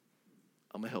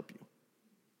 I'm going to help you.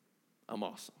 I'm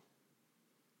awesome.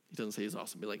 He doesn't say he's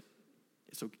awesome. Be like,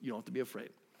 it's okay. You don't have to be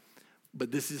afraid. But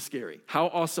this is scary. How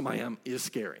awesome I am is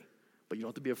scary. But you don't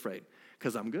have to be afraid,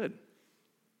 because I'm good.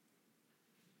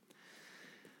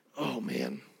 Oh,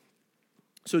 man.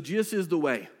 So Jesus is the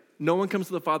way. No one comes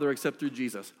to the Father except through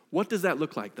Jesus. What does that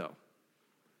look like, though?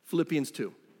 Philippians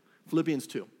 2.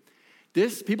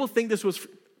 People think this was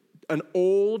an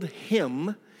old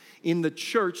hymn in the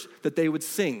church that they would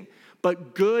sing.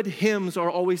 But good hymns are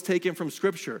always taken from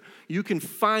Scripture. You can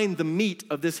find the meat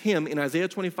of this hymn in Isaiah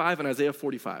 25 and Isaiah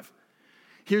 45.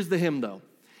 Here's the hymn, though.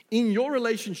 In your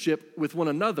relationship with one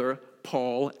another,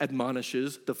 Paul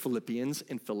admonishes the Philippians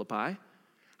in Philippi,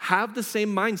 have the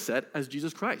same mindset as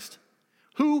Jesus Christ,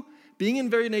 who, being in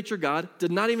very nature God,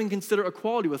 did not even consider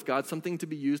equality with God something to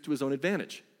be used to his own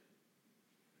advantage.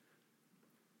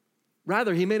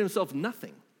 Rather, he made himself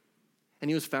nothing,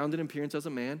 and he was found in appearance as a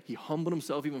man. He humbled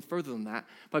himself even further than that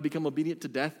by becoming obedient to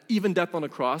death, even death on a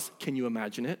cross. Can you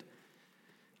imagine it?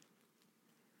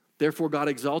 Therefore, God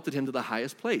exalted him to the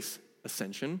highest place,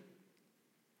 ascension,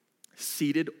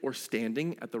 seated or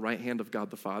standing at the right hand of God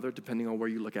the Father, depending on where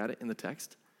you look at it in the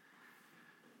text.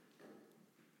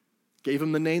 Gave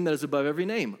him the name that is above every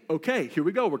name. Okay, here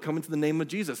we go. We're coming to the name of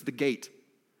Jesus, the gate.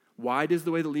 Wide is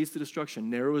the way that leads to destruction.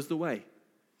 Narrow is the way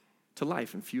to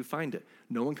life, and few find it.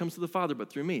 No one comes to the Father but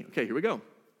through me. Okay, here we go.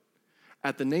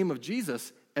 At the name of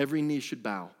Jesus, every knee should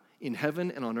bow, in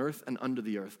heaven and on earth and under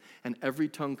the earth, and every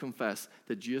tongue confess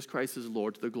that Jesus Christ is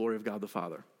Lord to the glory of God the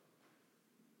Father.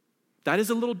 That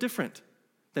is a little different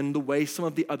than the way some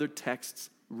of the other texts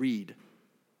read.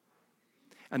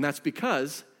 And that's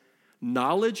because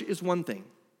knowledge is one thing.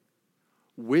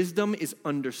 Wisdom is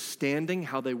understanding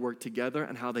how they work together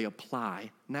and how they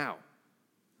apply now.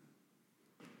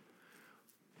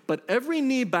 But every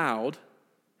knee bowed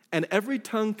and every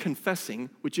tongue confessing,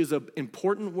 which is an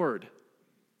important word,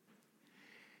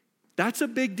 that's a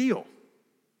big deal.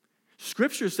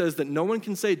 Scripture says that no one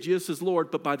can say Jesus is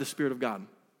Lord but by the Spirit of God.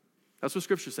 That's what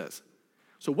Scripture says.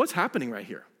 So what's happening right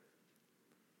here?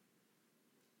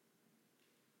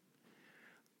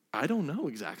 I don't know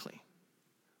exactly.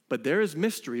 But there is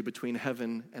mystery between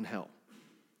heaven and hell.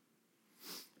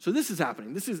 So this is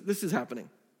happening. This is happening.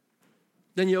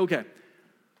 Then okay.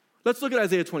 Let's look at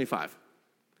Isaiah 25.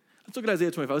 Let's look at Isaiah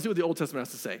 25. Let's see what the Old Testament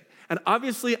has to say. And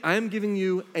obviously, I am giving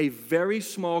you a very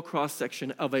small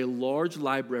cross-section of a large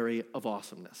library of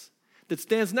awesomeness that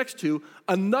stands next to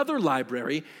another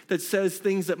library that says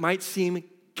things that might seem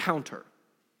counter.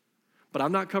 But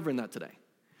I'm not covering that today.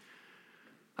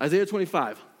 Isaiah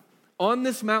 25. On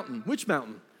this mountain, which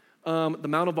mountain? The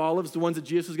Mount of Olives, the ones that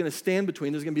Jesus is going to stand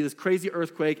between. There's going to be this crazy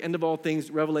earthquake, end of all things,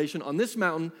 Revelation. On this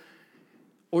mountain,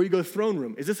 or you go throne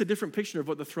room. Is this a different picture of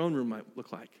what the throne room might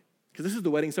look like? Because this is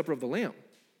the wedding supper of the Lamb.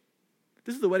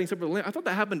 This is the wedding supper of the Lamb. I thought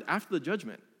that happened after the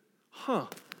judgment.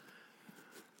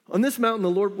 On this mountain, the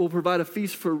Lord will provide a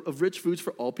feast of rich foods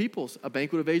for all peoples, a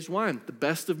banquet of aged wine, the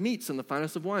best of meats and the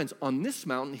finest of wines. On this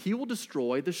mountain, he will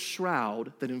destroy the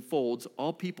shroud that enfolds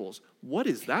all peoples. What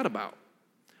is that about?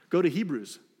 Go to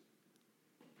Hebrews.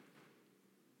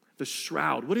 The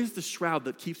shroud. What is the shroud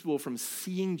that keeps people from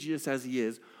seeing Jesus as he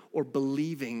is or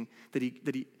believing that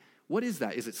he what is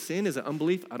that? Is it sin? Is it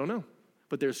unbelief? I don't know.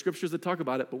 But there are scriptures that talk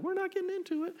about it, but we're not getting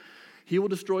into it. He will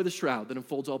destroy the shroud that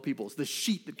enfolds all peoples, the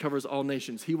sheet that covers all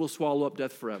nations. He will swallow up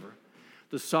death forever.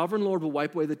 The sovereign Lord will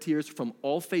wipe away the tears from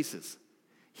all faces.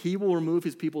 He will remove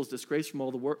his people's disgrace from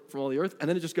all the earth. And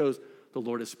then it just goes, the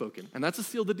Lord has spoken. And that's a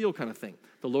seal the deal kind of thing.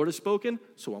 The Lord has spoken,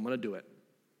 so I'm going to do it.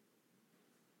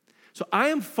 So I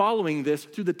am following this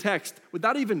through the text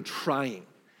without even trying.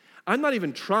 I'm not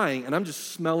even trying, and I'm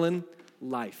just smelling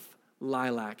life,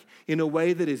 lilac, in a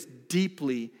way that is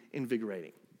deeply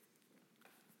invigorating.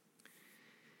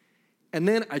 And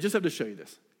then I just have to show you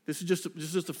this. This is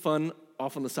just a fun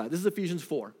off on the side. This is Ephesians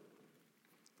 4.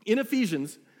 In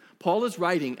Ephesians, Paul is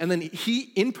writing, and then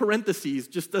he, in parentheses,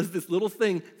 just does this little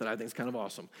thing that I think is kind of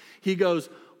awesome. He goes,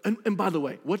 and by the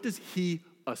way, what does he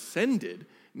ascended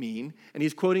mean? And he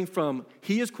is quoting from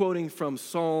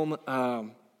Psalm,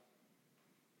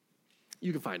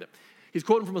 you can find it. He's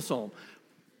quoting from a psalm.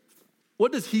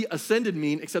 What does he ascended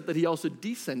mean except that he also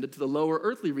descended to the lower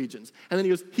earthly regions? And then he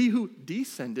goes, he who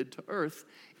descended to earth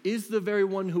is the very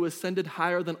one who ascended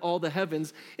higher than all the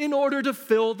heavens in order to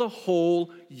fill the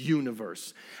whole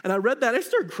universe. And I read that, I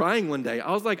started crying one day.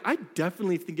 I was like, I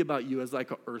definitely think about you as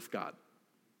like an earth God.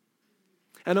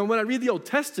 And when I read the Old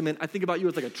Testament, I think about you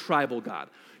as like a tribal God.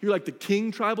 You're like the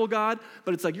king tribal God,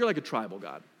 but it's like you're like a tribal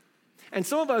God. And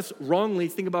some of us wrongly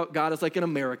think about God as like an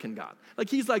American God. Like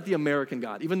he's like the American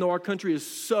God, even though our country is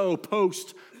so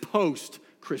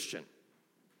post-Christian.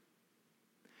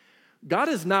 God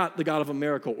is not the God of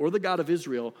America or the God of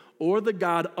Israel or the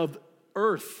God of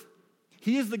earth.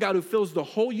 He is the God who fills the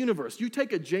whole universe. You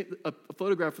take a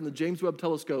photograph from the James Webb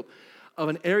Telescope of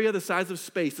an area the size of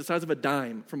space, the size of a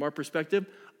dime, from our perspective,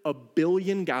 1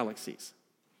 billion galaxies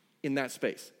in that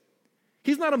space.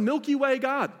 He's not a Milky Way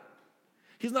God.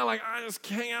 He's not like, I just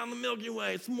hang out in the Milky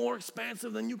Way. It's more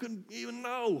expansive than you can even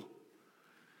know.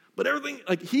 But everything,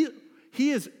 like he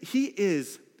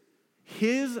is,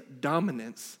 his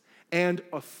dominance and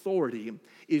authority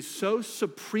is so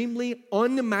supremely,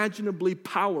 unimaginably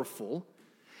powerful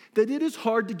that it is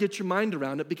hard to get your mind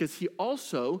around it because he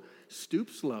also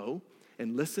stoops low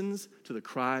and listens to the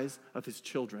cries of his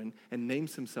children and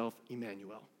names himself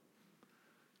Emmanuel.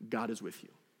 God is with you.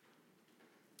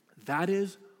 That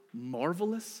is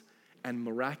marvelous and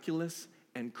miraculous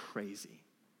and crazy.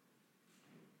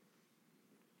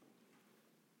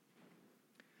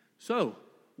 So,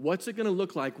 what's it going to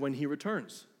look like when he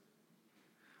returns?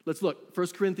 Let's look. 1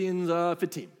 Corinthians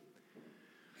 15.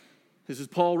 This is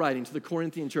Paul writing to the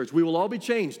Corinthian church. We will all be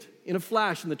changed in a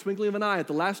flash, in the twinkling of an eye, at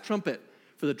the last trumpet.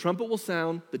 For the trumpet will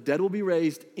sound, the dead will be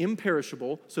raised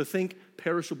imperishable. So think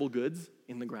perishable goods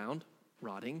in the ground,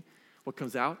 rotting. What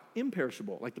comes out?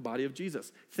 Imperishable, like the body of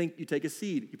Jesus. Think you take a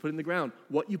seed, you put it in the ground.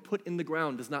 What you put in the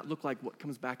ground does not look like what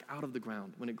comes back out of the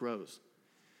ground when it grows.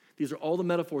 These are all the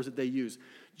metaphors that they use.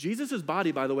 Jesus'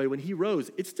 body, by the way, when he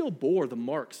rose, it still bore the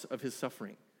marks of his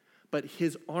suffering. But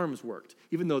his arms worked.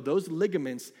 Even though those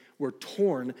ligaments were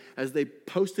torn as they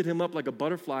posted him up like a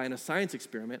butterfly in a science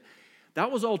experiment,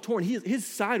 that was all torn. His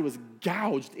side was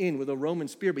gouged in with a Roman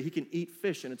spear, but he can eat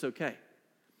fish and it's okay.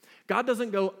 God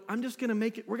doesn't go, I'm just going to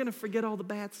make it, we're going to forget all the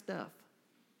bad stuff.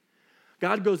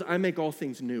 God goes, I make all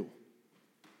things new.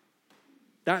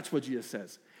 That's what Jesus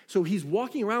says. So he's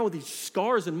walking around with these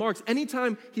scars and marks.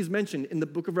 Anytime he's mentioned in the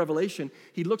book of Revelation,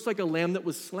 he looks like a lamb that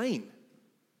was slain.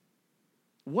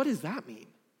 What does that mean?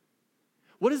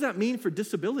 What does that mean for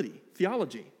disability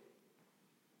theology?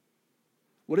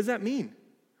 What does that mean?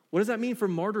 What does that mean for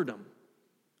martyrdom?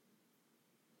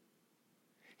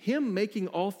 Him making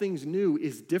all things new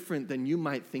is different than you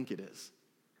might think it is.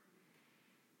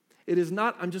 It is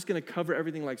not, I'm just going to cover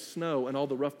everything like snow and all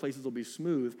the rough places will be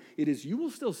smooth. It is, you will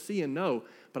still see and know,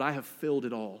 but I have filled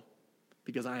it all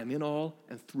because I am in all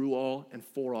and through all and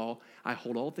for all. I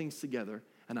hold all things together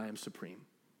and I am supreme.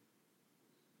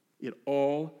 It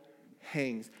all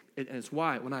hangs. And it's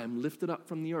why when I am lifted up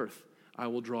from the earth, I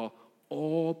will draw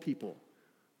all people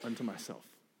unto myself.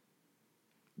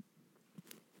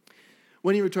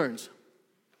 When he returns,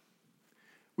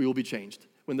 we will be changed.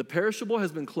 When the perishable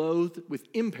has been clothed with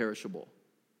imperishable,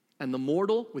 and the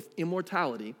mortal with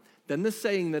immortality, then the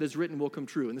saying that is written will come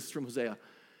true. And this is from Hosea.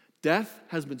 Death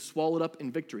has been swallowed up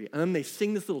in victory. And then they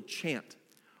sing this little chant.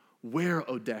 Where,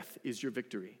 O death, is your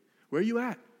victory? Where are you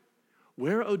at?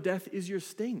 Where, O death, is your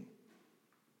sting?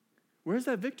 Where's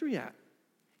that victory at?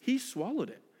 He swallowed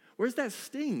it. Where's that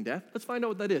sting, death? Let's find out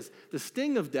what that is. The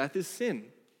sting of death is sin.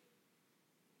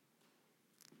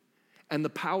 And the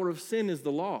power of sin is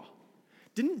the law.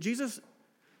 Didn't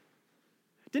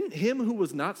him who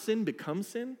was not sin become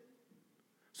sin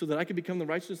so that I could become the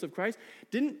righteousness of Christ?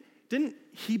 Didn't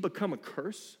he become a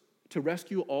curse to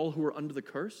rescue all who are under the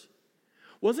curse?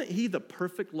 Wasn't he the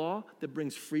perfect law that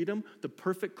brings freedom, the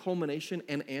perfect culmination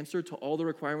and answer to all the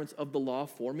requirements of the law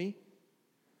for me?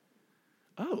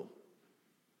 Oh,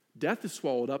 death is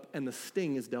swallowed up and the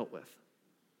sting is dealt with.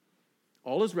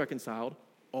 All is reconciled,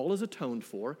 all is atoned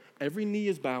for, every knee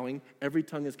is bowing, every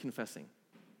tongue is confessing.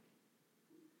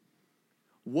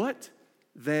 What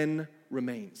then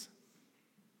remains?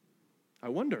 I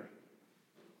wonder.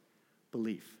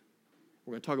 Belief.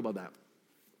 We're going to talk about that.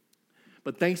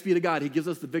 But thanks be to God, he gives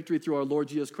us the victory through our Lord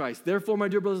Jesus Christ. Therefore, my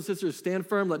dear brothers and sisters, stand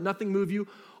firm, let nothing move you.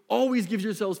 Always give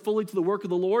yourselves fully to the work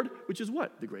of the Lord, which is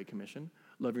what? The Great Commission.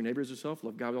 Love your neighbor as yourself,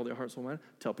 love God with all your heart, soul, mind.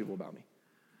 Tell people about me.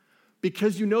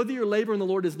 Because you know that your labor in the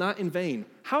Lord is not in vain.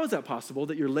 How is that possible,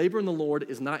 that your labor in the Lord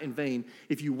is not in vain,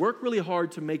 if you work really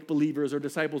hard to make believers or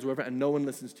disciples or whatever, and no one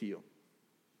listens to you?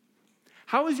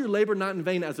 How is your labor not in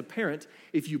vain as a parent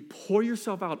if you pour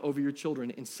yourself out over your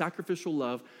children in sacrificial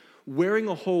love, wearing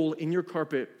a hole in your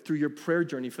carpet through your prayer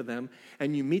journey for them,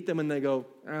 and you meet them and they go,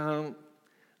 I'm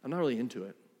not really into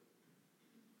it?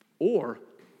 Or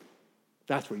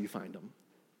that's where you find them.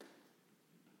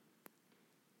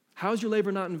 How is your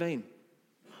labor not in vain?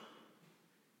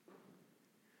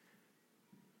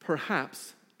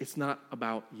 Perhaps it's not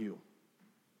about you.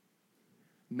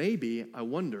 Maybe, I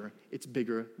wonder, it's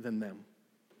bigger than them.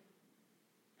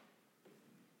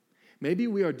 Maybe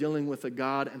we are dealing with a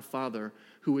God and Father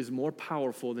who is more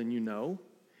powerful than you know,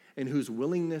 and whose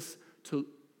willingness to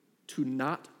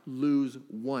not lose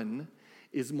one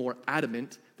is more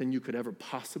adamant than you could ever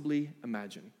possibly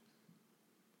imagine.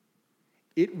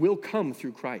 It will come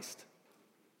through Christ.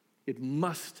 It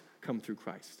must come through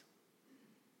Christ.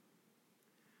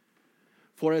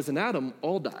 For as in Adam,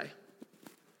 all die,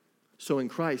 so in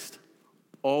Christ,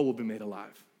 all will be made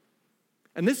alive.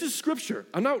 And this is scripture.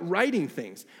 I'm not writing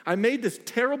things. I made this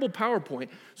terrible PowerPoint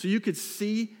so you could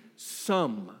see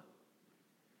some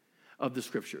of the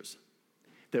scriptures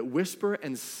that whisper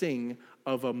and sing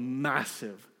of a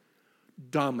massive,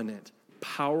 dominant,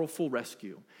 powerful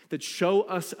rescue, that show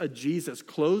us a Jesus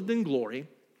clothed in glory,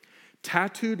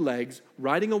 tattooed legs,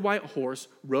 riding a white horse,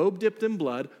 robe dipped in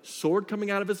blood, sword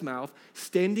coming out of his mouth,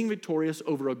 standing victorious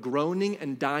over a groaning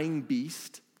and dying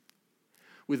beast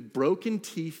with broken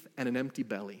teeth and an empty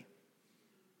belly.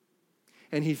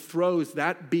 And he throws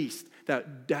that beast,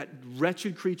 that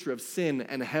wretched creature of sin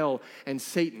and hell and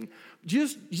Satan,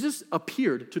 just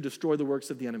appeared to destroy the works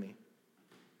of the enemy.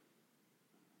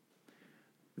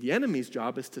 The enemy's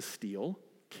job is to steal,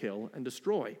 kill, and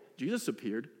destroy. Jesus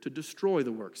appeared to destroy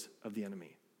the works of the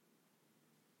enemy.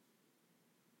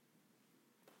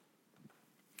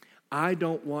 I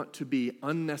don't want to be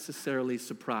unnecessarily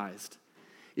surprised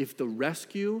if the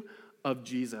rescue of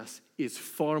Jesus is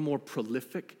far more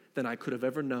prolific than I could have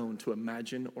ever known to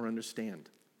imagine or understand.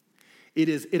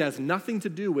 It has nothing to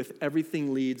do with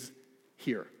everything leads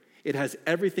here. It has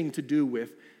everything to do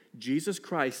with Jesus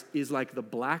Christ is like the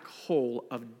black hole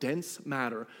of dense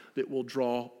matter that will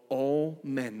draw all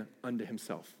men unto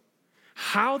himself.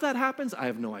 How that happens, I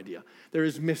have no idea. There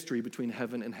is mystery between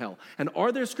heaven and hell. And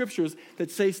are there scriptures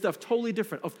that say stuff totally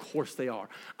different? Of course they are.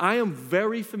 I am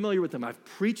very familiar with them. I've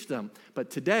preached them. But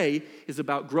today is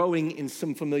about growing in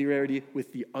some familiarity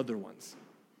with the other ones.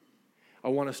 I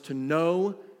want us to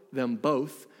know them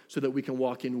both so that we can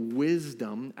walk in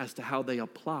wisdom as to how they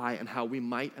apply and how we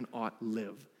might and ought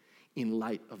live in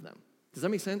light of them. Does that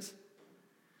make sense?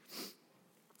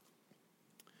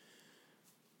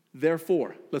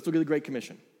 Therefore, let's look at the Great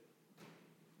Commission.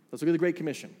 Let's look at the Great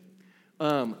Commission.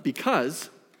 Because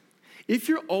if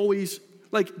you're always,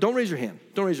 don't raise your hand.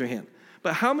 Don't raise your hand.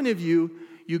 But how many of you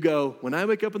go, when I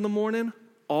wake up in the morning,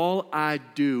 all I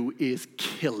do is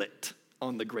kill it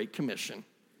on the Great Commission.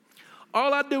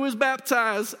 All I do is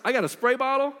baptize. I got a spray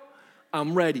bottle.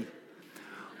 I'm ready.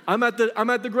 I'm at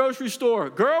the grocery store.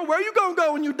 Girl, where you gonna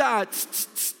go when you die?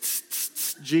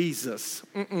 Jesus.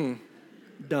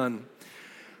 Done.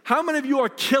 How many of you are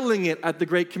killing it at the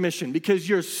Great Commission because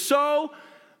you're so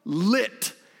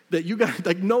lit that you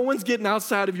got no one's getting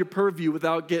outside of your purview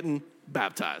without getting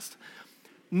baptized?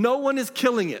 No one is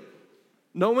killing it.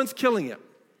 No one's killing it.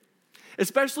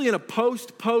 Especially in a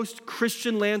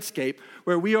post-Christian landscape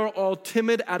where we are all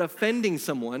timid at offending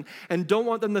someone and don't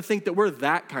want them to think that we're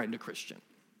that kind of Christian.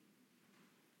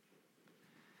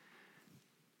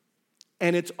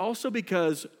 And it's also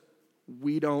because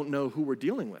we don't know who we're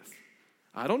dealing with.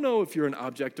 I don't know if you're an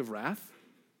object of wrath.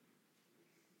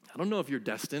 I don't know if you're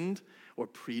destined or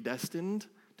predestined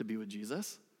to be with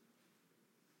Jesus.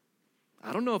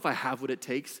 I don't know if I have what it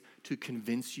takes to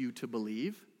convince you to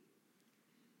believe.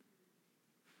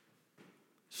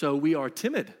 So we are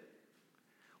timid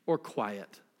or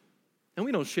quiet, and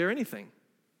we don't share anything.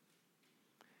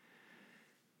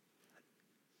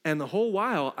 And the whole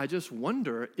while, I just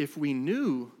wonder if we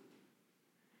knew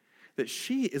that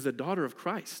she is a daughter of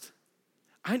Christ.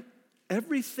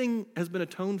 Everything has been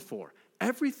atoned for.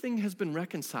 Everything has been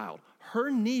reconciled. Her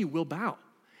knee will bow.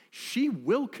 She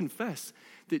will confess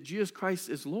that Jesus Christ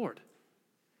is Lord.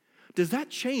 Does that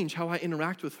change how I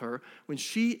interact with her when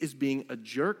she is being a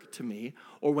jerk to me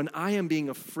or when I am being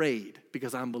afraid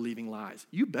because I'm believing lies?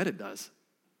 You bet it does.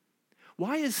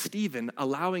 Why is Stephen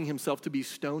allowing himself to be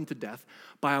stoned to death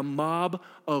by a mob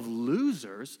of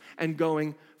losers and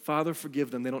going, Father,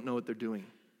 forgive them, they don't know what they're doing?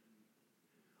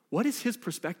 What is his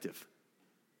perspective?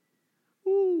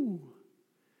 Ooh.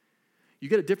 You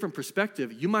get a different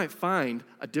perspective, you might find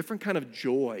a different kind of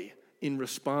joy in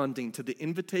responding to the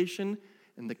invitation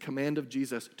and the command of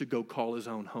Jesus to go call his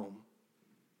own home.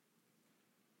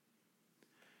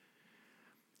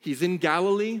 He's in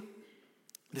Galilee.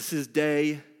 This is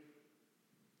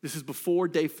before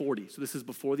day 40, so this is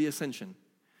before the ascension.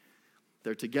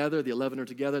 They're together, the 11 are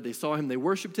together. They saw him, they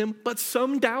worshiped him, but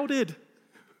some doubted.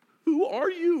 Who are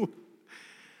you?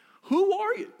 Who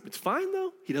are you? It's fine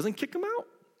though. He doesn't kick them out.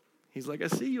 He's like, I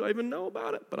see you, I even know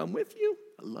about it, but I'm with you.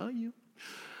 I love you.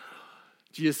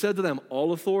 Jesus said to them,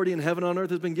 all authority in heaven and on earth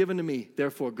has been given to me.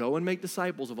 Therefore, go and make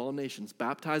disciples of all nations,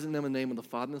 baptizing them in the name of the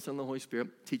Father and the Son and the Holy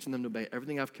Spirit, teaching them to obey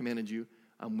everything I've commanded you.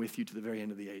 I'm with you to the very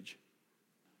end of the age.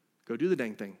 Go do the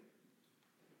dang thing.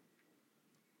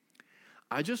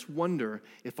 I just wonder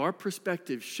if our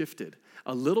perspective shifted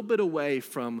a little bit away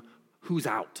from who's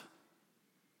out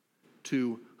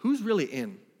to who's really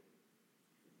in.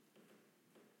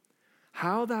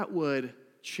 How that would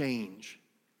change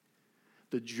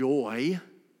the joy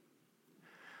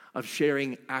of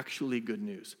sharing actually good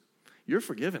news. You're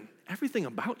forgiven. Everything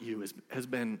about you has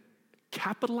been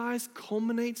capitalized,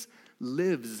 culminates,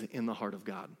 lives in the heart of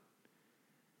God.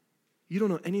 You don't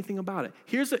know anything about it.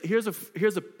 Here's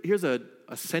a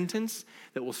sentence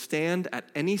that will stand at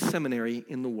any seminary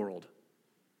in the world.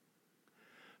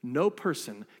 No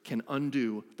person can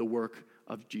undo the work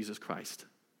of Jesus Christ.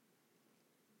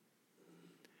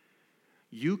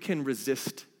 You can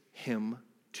resist him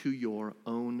to your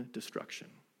own destruction.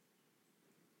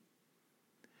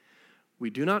 We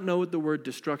do not know what the word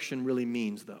destruction really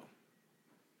means, though.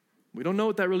 We don't know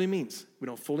what that really means. We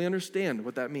don't fully understand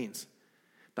what that means.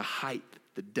 The height,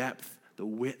 the depth, the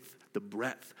width, the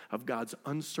breadth of God's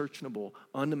unsearchable,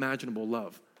 unimaginable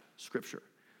love, Scripture.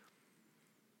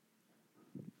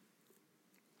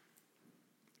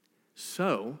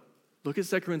 So, look at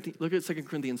 2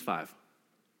 Corinthians 5.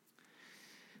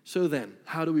 So then,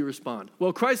 how do we respond?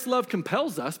 Well, Christ's love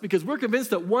compels us because we're convinced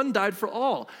that one died for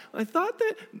all. I thought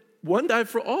that one died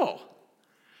for all.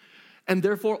 And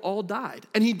therefore all died.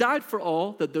 And he died for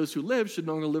all, that those who live should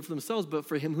no longer live for themselves, but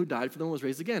for him who died for them was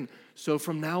raised again. So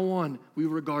from now on, we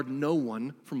regard no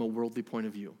one from a worldly point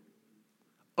of view.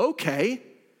 Okay,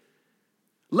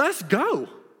 let's go.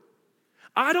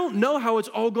 I don't know how it's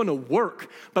all going to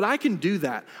work, but I can do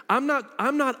that. I'm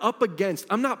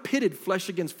not pitted flesh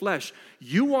against flesh.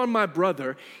 You are my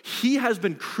brother. He has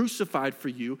been crucified for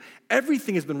you.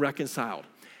 Everything has been reconciled.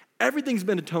 Everything's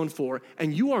been atoned for,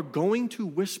 and you are going to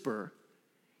whisper,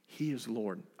 he is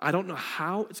Lord. I don't know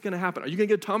how it's going to happen. Are you going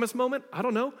to get a Thomas moment? I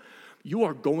don't know. You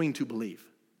are going to believe.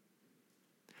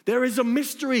 There is a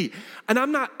mystery, and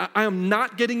I am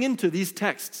not getting into these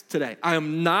texts today. I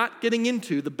am not getting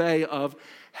into the bay of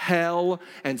hell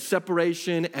and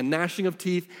separation and gnashing of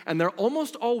teeth, and they're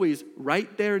almost always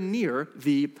right there near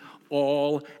the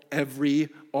all, every.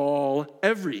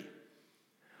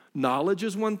 Knowledge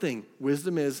is one thing.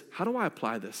 Wisdom is, how do I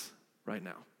apply this right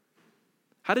now?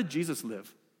 How did Jesus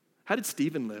live? How did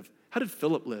Stephen live? How did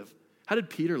Philip live? How did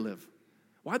Peter live?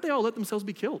 Why'd they all let themselves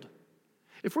be killed?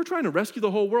 If we're trying to rescue the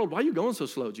whole world, why are you going so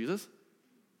slow, Jesus?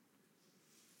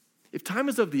 If time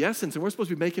is of the essence and we're supposed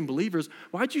to be making believers,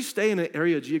 why'd you stay in an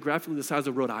area geographically the size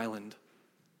of Rhode Island?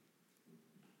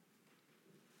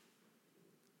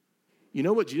 You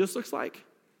know what Jesus looks like?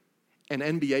 An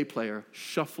NBA player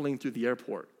shuffling through the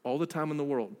airport all the time in the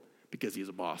world because he's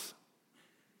a boss.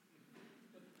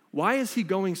 Why is he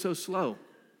going so slow?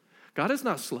 God is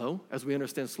not slow, as we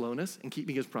understand slowness, in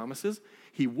keeping his promises.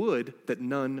 He would that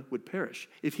none would perish.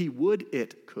 If he would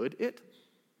it, could it?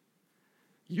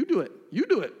 You do it. You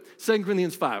do it. 2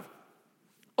 Corinthians 5.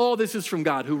 All this is from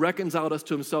God, who reconciled us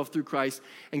to himself through Christ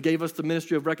and gave us the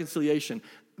ministry of reconciliation.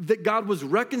 That God was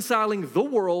reconciling the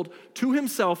world to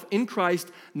himself in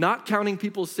Christ, not counting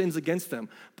people's sins against them.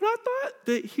 But I thought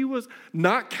that he was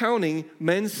not counting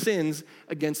men's sins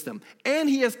against them. And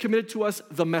he has committed to us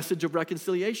the message of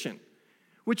reconciliation,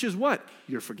 which is what?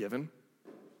 You're forgiven.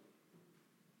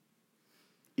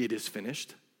 It is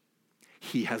finished.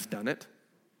 He has done it.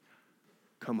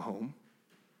 Come home.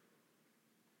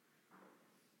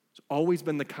 It's always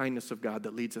been the kindness of God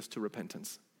that leads us to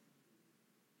repentance.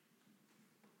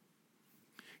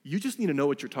 You just need to know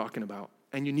what you're talking about,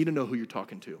 and you need to know who you're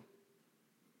talking to.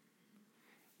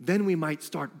 Then we might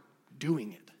start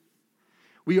doing it.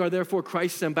 We are therefore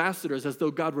Christ's ambassadors, as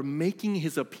though God were making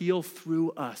his appeal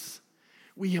through us.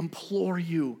 We implore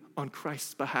you on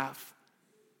Christ's behalf.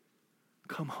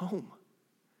 Come home.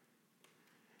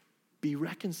 Be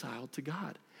reconciled to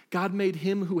God. God made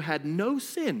him who had no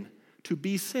sin to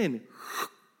be sin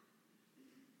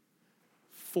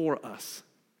for us,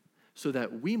 so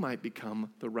that we might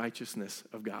become the righteousness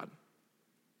of God.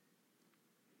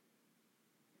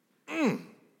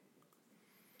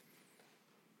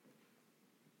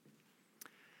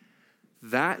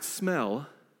 That smell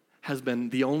has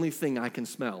been the only thing I can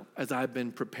smell as I've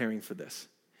been preparing for this.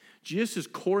 Jesus'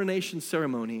 coronation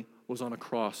ceremony was on a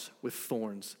cross with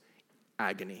thorns,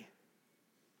 agony.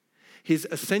 His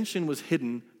ascension was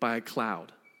hidden by a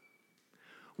cloud.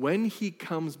 When he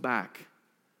comes back,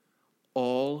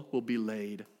 all will be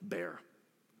laid bare.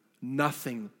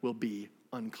 Nothing will be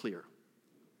unclear.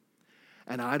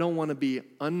 And I don't want to be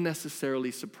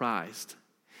unnecessarily surprised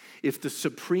if the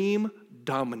supreme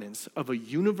dominance of a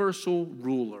universal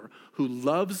ruler who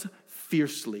loves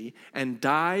fiercely and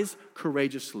dies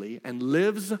courageously and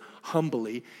lives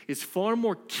humbly is far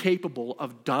more capable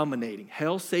of dominating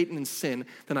hell, Satan, and sin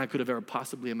than I could have ever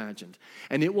possibly imagined.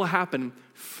 And it will happen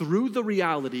through the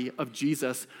reality of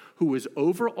Jesus, who is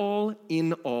over all,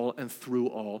 in all, and through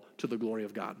all, to the glory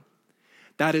of God.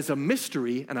 That is a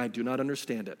mystery, and I do not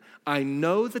understand it. I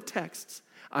know the texts.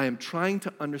 I am trying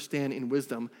to understand in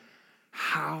wisdom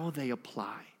how they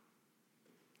apply.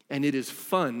 And it is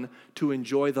fun to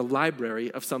enjoy the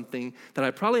library of something that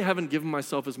I probably haven't given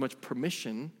myself as much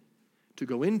permission to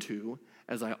go into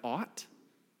as I ought.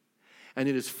 And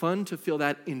it is fun to feel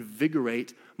that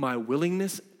invigorate my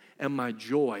willingness and my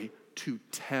joy to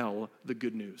tell the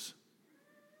good news.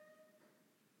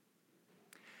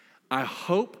 I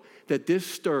hope that this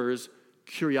stirs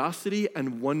curiosity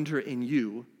and wonder in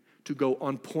you to go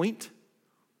on point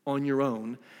on your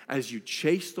own as you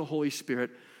chase the Holy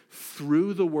Spirit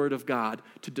through the Word of God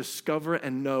to discover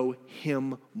and know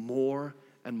him more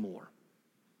and more.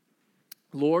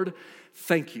 Lord,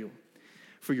 thank you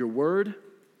for your Word,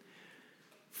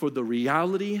 for the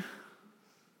reality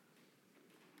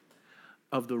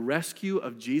of the rescue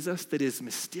of Jesus that is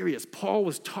mysterious. Paul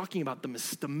was talking about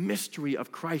the mystery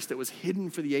of Christ that was hidden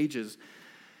for the ages.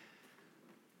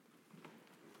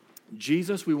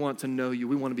 Jesus, we want to know you.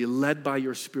 We want to be led by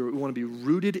your Spirit. We want to be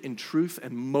rooted in truth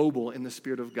and mobile in the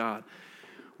Spirit of God.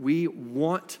 We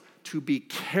want to be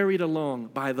carried along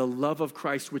by the love of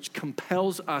Christ, which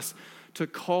compels us to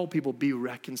call people, be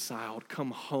reconciled,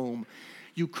 come home.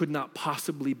 You could not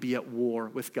possibly be at war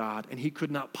with God, and he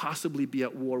could not possibly be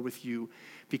at war with you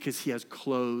because he has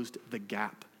closed the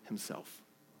gap himself.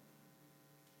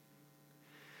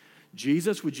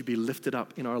 Jesus, would you be lifted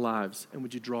up in our lives, and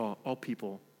would you draw all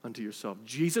people unto yourself?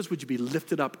 Jesus, would you be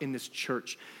lifted up in this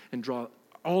church and draw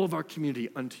all of our community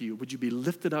unto you? Would you be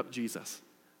lifted up, Jesus?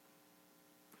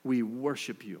 We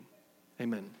worship you.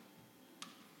 Amen.